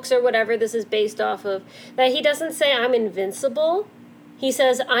the books or whatever this is based off of, that he doesn't say I'm invincible. He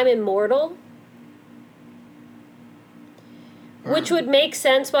says I'm immortal. Which would make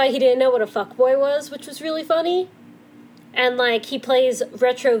sense why he didn't know what a fuckboy was, which was really funny. And, like, he plays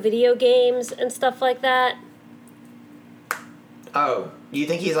retro video games and stuff like that. Oh, you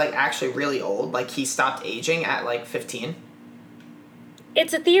think he's, like, actually really old? Like, he stopped aging at, like, 15?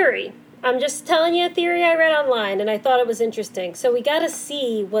 It's a theory. I'm just telling you a theory I read online, and I thought it was interesting. So we gotta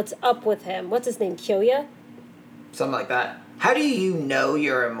see what's up with him. What's his name, Kyoya? Something like that. How do you know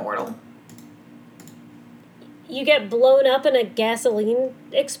you're immortal? You get blown up in a gasoline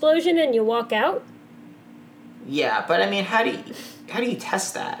explosion and you walk out? Yeah, but I mean, how do you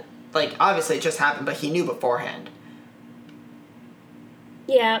test that? Like, obviously it just happened, but he knew beforehand.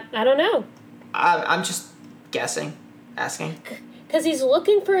 Yeah, I don't know. I'm just guessing, asking. Because he's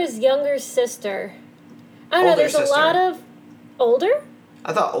looking for his younger sister. I don't know, there's a lot of... Older?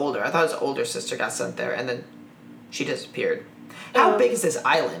 I thought older. I thought his older sister got sent there, and then she disappeared. How big is this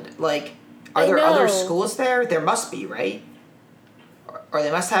island? Like, are there other schools there? There must be, right? Or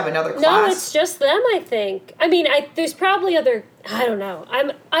they must have another class? No, it's just them, I think. I mean, there's probably other... I don't know.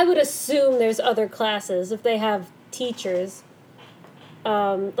 I would assume there's other classes if they have teachers.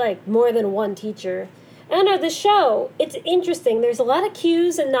 Like, more than one teacher. I don't know, the show, it's interesting. There's a lot of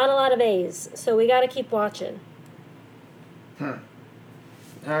Q's and not a lot of A's, so we gotta keep watching.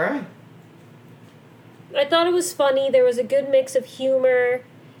 Alright. I thought it was funny. There was a good mix of humor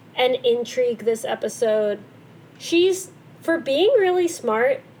and intrigue this episode. She's, for being really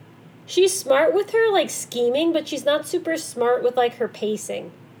smart, She's smart with her, like, scheming, but she's not super smart with, like, her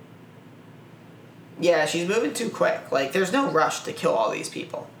pacing. Yeah, she's moving too quick. Like, there's no rush to kill all these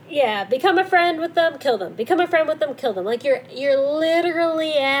people. Yeah, become a friend with them, kill them. Become a friend with them, kill them. Like, you're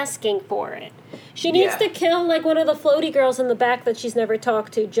literally asking for it. She needs to kill, like, one of the floaty girls in the back that she's never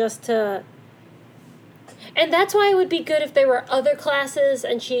talked to just to... And that's why it would be good if there were other classes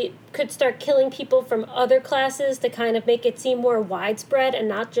and she could start killing people from other classes to kind of make it seem more widespread and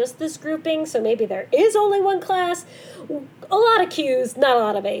not just this grouping. So maybe there is only one class. A lot of Q's, not a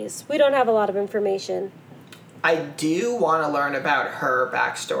lot of A's. We don't have a lot of information. I do want to learn about her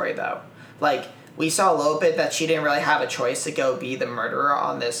backstory, though. Like, we saw a little bit that she didn't really have a choice to go be the murderer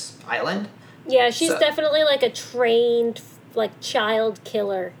on this island. Yeah, she's definitely, like, a trained, like, child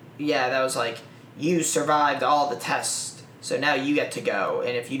killer. Yeah, that was like, you survived all the tests, so now you get to go.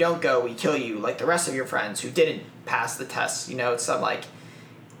 And if you don't go, we kill you, like the rest of your friends who didn't pass the tests. You know, it's some, like,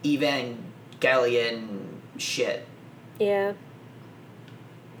 Evangelion shit. Yeah.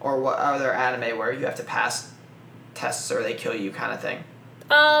 Or what other anime where you have to pass tests or they kill you kind of thing.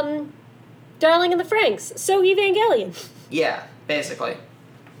 Darling in the Franxx. So Evangelion. Yeah, basically.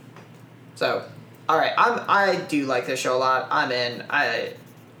 So, alright, I do like this show a lot. I'm in. I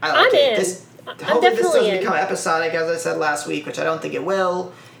like it. Hopefully this doesn't become episodic, as I said last week, which I don't think it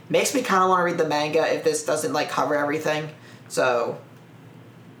will. Makes me kind of want to read the manga if this doesn't, like, cover everything. So,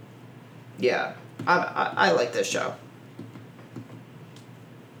 yeah. I like this show.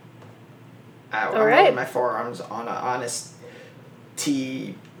 I'm rolling my forearms on an Honest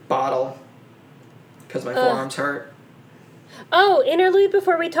tea bottle because my forearms hurt. Oh, interlude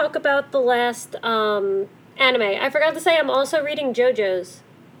before we talk about the last anime. I forgot to say I'm also reading JoJo's.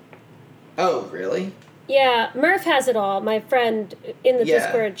 Oh, really? Yeah, Murph has it all. My friend in the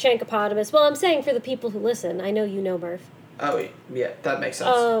Discord, Shankopotamus. Well, I'm saying for the people who listen. I know you know Murph. Oh, yeah, that makes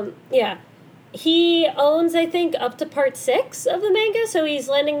sense. Yeah. He owns, I think, up to part 6 of the manga, so he's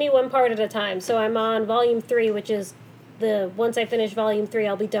lending me one part at a time. So I'm on volume 3, which is once I finish volume 3,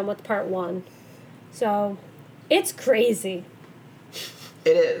 I'll be done with part 1. So, it's crazy.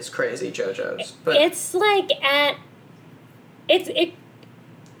 It is crazy, JoJo's. But it's like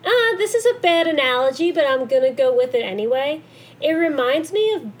this is a bad analogy, but I'm gonna go with it anyway. It reminds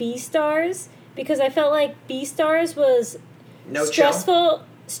me of Beastars, because I felt like Beastars was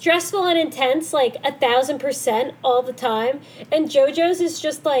stressful and intense, like 1,000% all the time, and JoJo's is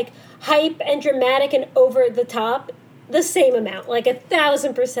just like hype and dramatic and over the top the same amount, like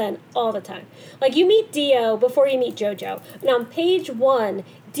 1,000% all the time. Like, you meet Dio before you meet JoJo, and on page 1,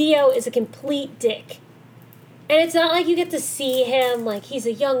 Dio is a complete dick. And it's not like you get to see him, like, he's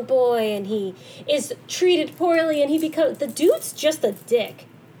a young boy and he is treated poorly and the dude's just a dick.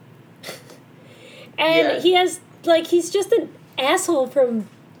 And he has, like, he's just an asshole from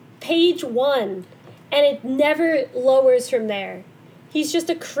page 1, and it never lowers from there. He's just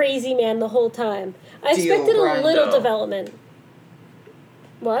a crazy man the whole time. I expected a little development.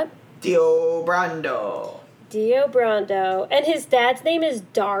 What? Dio Brando. And his dad's name is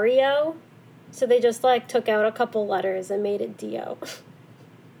Dario. So they just, like, took out a couple letters and made it Dio.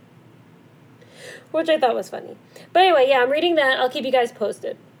 Which I thought was funny. But anyway, yeah, I'm reading that. I'll keep you guys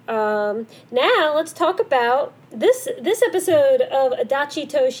posted. Now, let's talk about this episode of Adachi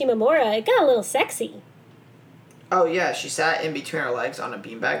to Shimamura. It got a little sexy. Oh, yeah, she sat in between her legs on a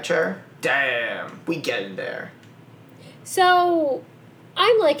beanbag chair. Damn, we get in there. So,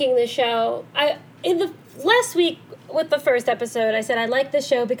 I'm liking this show. In the last week with the first episode, I said I liked the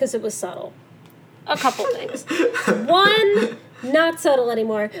show because it was subtle. A couple things. One, not subtle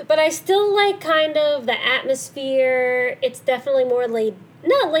anymore, but I still like kind of the atmosphere. It's definitely more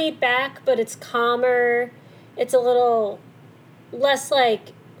not laid back, but it's calmer. It's a little less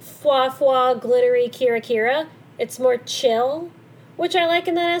like fwa glittery kira. It's more chill, which I like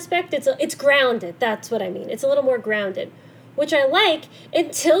in that aspect. It's grounded. That's what I mean. It's a little more grounded, which I like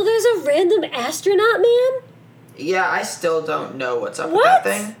until there's a random astronaut man. Yeah, I still don't know what's up with that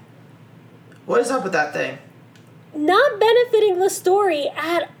thing. What is up with that thing? Not benefiting the story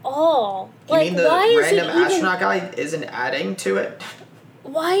at all. You mean the random astronaut guy isn't adding to it?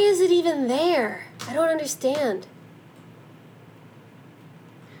 Why is it even there? I don't understand.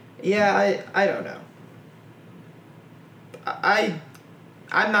 Yeah, I don't know. I'm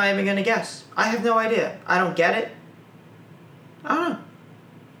not even gonna guess. I have no idea. I don't get it. I don't know.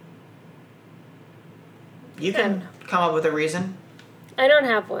 You can come up with a reason. I don't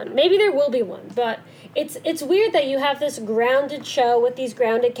have one. Maybe there will be one, but it's weird that you have this grounded show with these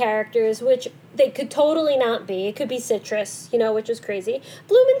grounded characters, which they could totally not be. It could be Citrus, which is crazy.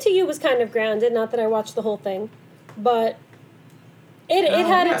 Bloom Into You was kind of grounded, not that I watched the whole thing, but It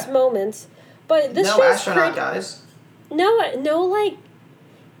had its moments, but this no astronaut guys. No, like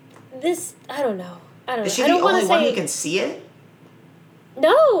this. I don't know. Is she I the don't only say, one who can see it?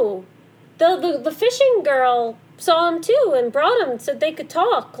 No, the fishing girl saw him too and brought him so they could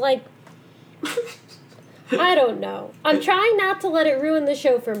talk. Like, I don't know. I'm trying not to let it ruin the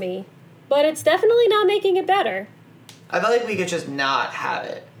show for me, but it's definitely not making it better. I feel like we could just not have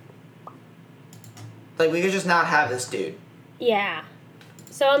it. Like, we could just not have this dude. Yeah.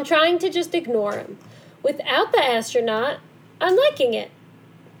 So I'm trying to just ignore him. Without the astronaut, I'm liking it.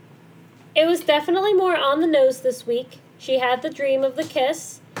 It was definitely more on the nose this week. She had the dream of the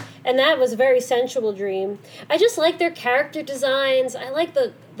kiss, and that was a very sensual dream. I just like their character designs. I like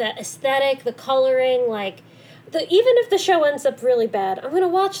the aesthetic, the coloring, like even if the show ends up really bad, I'm going to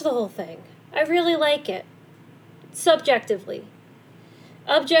watch the whole thing. I really like it. Subjectively.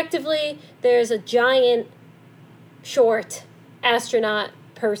 Objectively, there's a giant, short astronaut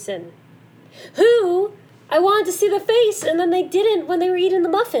person who I wanted to see the face, and then they didn't when they were eating the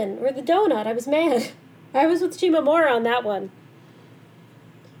muffin or the donut. I was mad. I was with Shimamura on that one.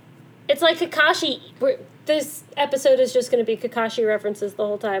 It's like Kakashi. This episode is just going to be Kakashi references the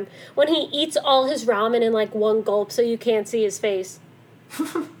whole time. When he eats all his ramen in like one gulp so you can't see his face.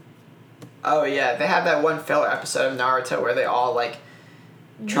 Oh, yeah. They have that one filler episode of Naruto where they all, like,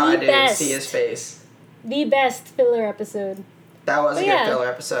 try to see his face. The best filler episode. That was a good filler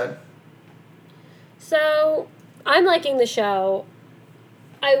episode. So, I'm liking the show.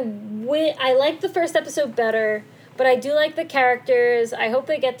 I like the first episode better, but I do like the characters. I hope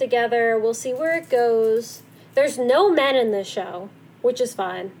they get together. We'll see where it goes. There's no men in this show, which is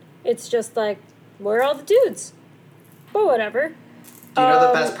fine. It's just like, where are all the dudes? But whatever. Do you know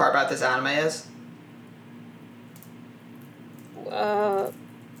the best part about this anime is?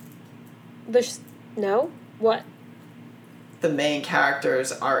 No? What? The main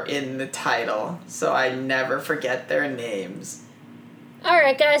characters are in the title, so I never forget their names.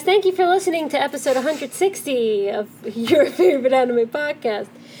 Alright, guys, thank you for listening to episode 160 of your favorite anime podcast.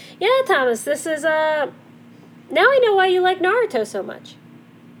 Yeah, Thomas, this is, now I know why you like Naruto so much.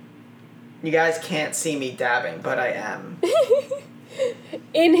 You guys can't see me dabbing, but I am.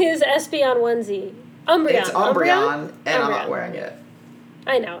 In his Espeon onesie. Umbreon. It's Umbreon, and I'm not wearing it.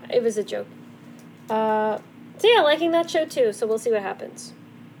 I know, it was a joke. So yeah, liking that show too, so we'll see what happens.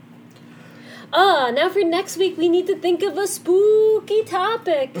 Now for next week, we need to think of a spooky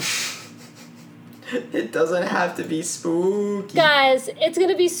topic. It doesn't have to be spooky. Guys, it's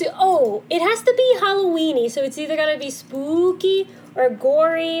gonna be it has to be Halloweeny, so it's either gonna be spooky, or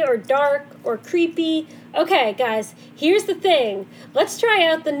gory, or dark, or creepy. Okay, guys, here's the thing. Let's try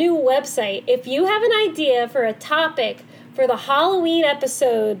out the new website. If you have an idea for a topic for the Halloween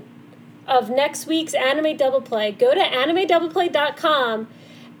episode of next week's Anime Double Play, go to animedoubleplay.com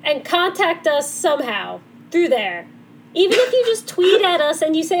and contact us somehow through there. Even if you just tweet at us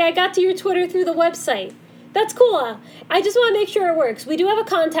and you say, I got to your Twitter through the website. That's cool. I just want to make sure it works. We do have a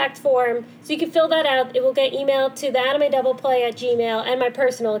contact form, so you can fill that out. It will get emailed to the animedoubleplay@gmail and my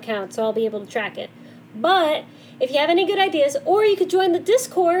personal account, so I'll be able to track it. But if you have any good ideas, or you could join the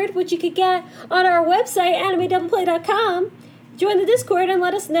Discord, which you could get on our website, animedoubleplay.com. Join the Discord and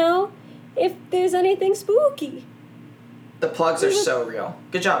let us know if there's anything spooky. The plugs are so real.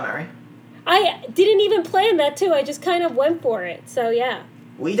 Good job, Mary. I didn't even plan that, too. I just kind of went for it. So, yeah.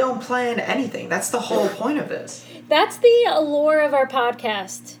 We don't plan anything. That's the whole point of this. That's the allure of our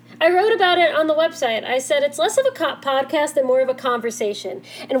podcast. I wrote about it on the website. I said it's less of a podcast and more of a conversation.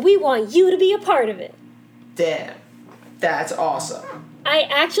 And we want you to be a part of it. Damn. That's awesome. I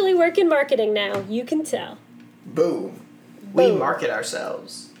actually work in marketing now. You can tell. Boom. We market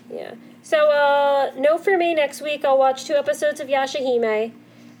ourselves. Yeah. So, note for me, next week I'll watch 2 episodes of Yashahime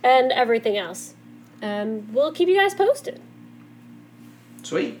and everything else. We'll keep you guys posted.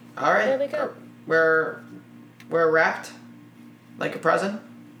 Sweet. All right. There we go. We're wrapped like a present.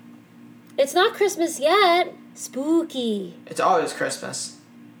 It's not Christmas yet. Spooky. It's always Christmas.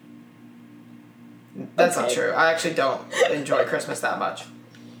 That's not true. I actually don't enjoy Christmas that much.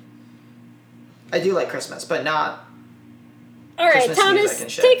 I do like Christmas, but not all right, Christmas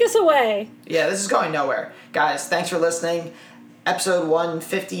Thomas, take us away. Yeah, this is going nowhere. Guys, thanks for listening. Episode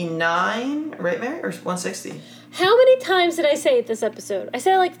 159, right, Mary? Or 160? How many times did I say it this episode? I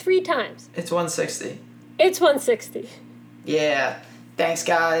said it like 3 times. It's 160. It's 160. Yeah. Thanks,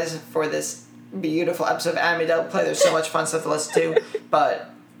 guys, for this beautiful episode of Anime Double Play. There's so much fun stuff to listen to,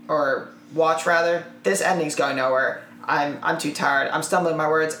 or watch, rather. This ending's going nowhere. I'm too tired. I'm stumbling my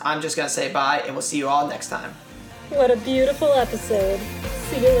words. I'm just going to say bye, and we'll see you all next time. What a beautiful episode.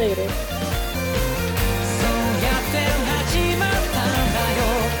 See you later.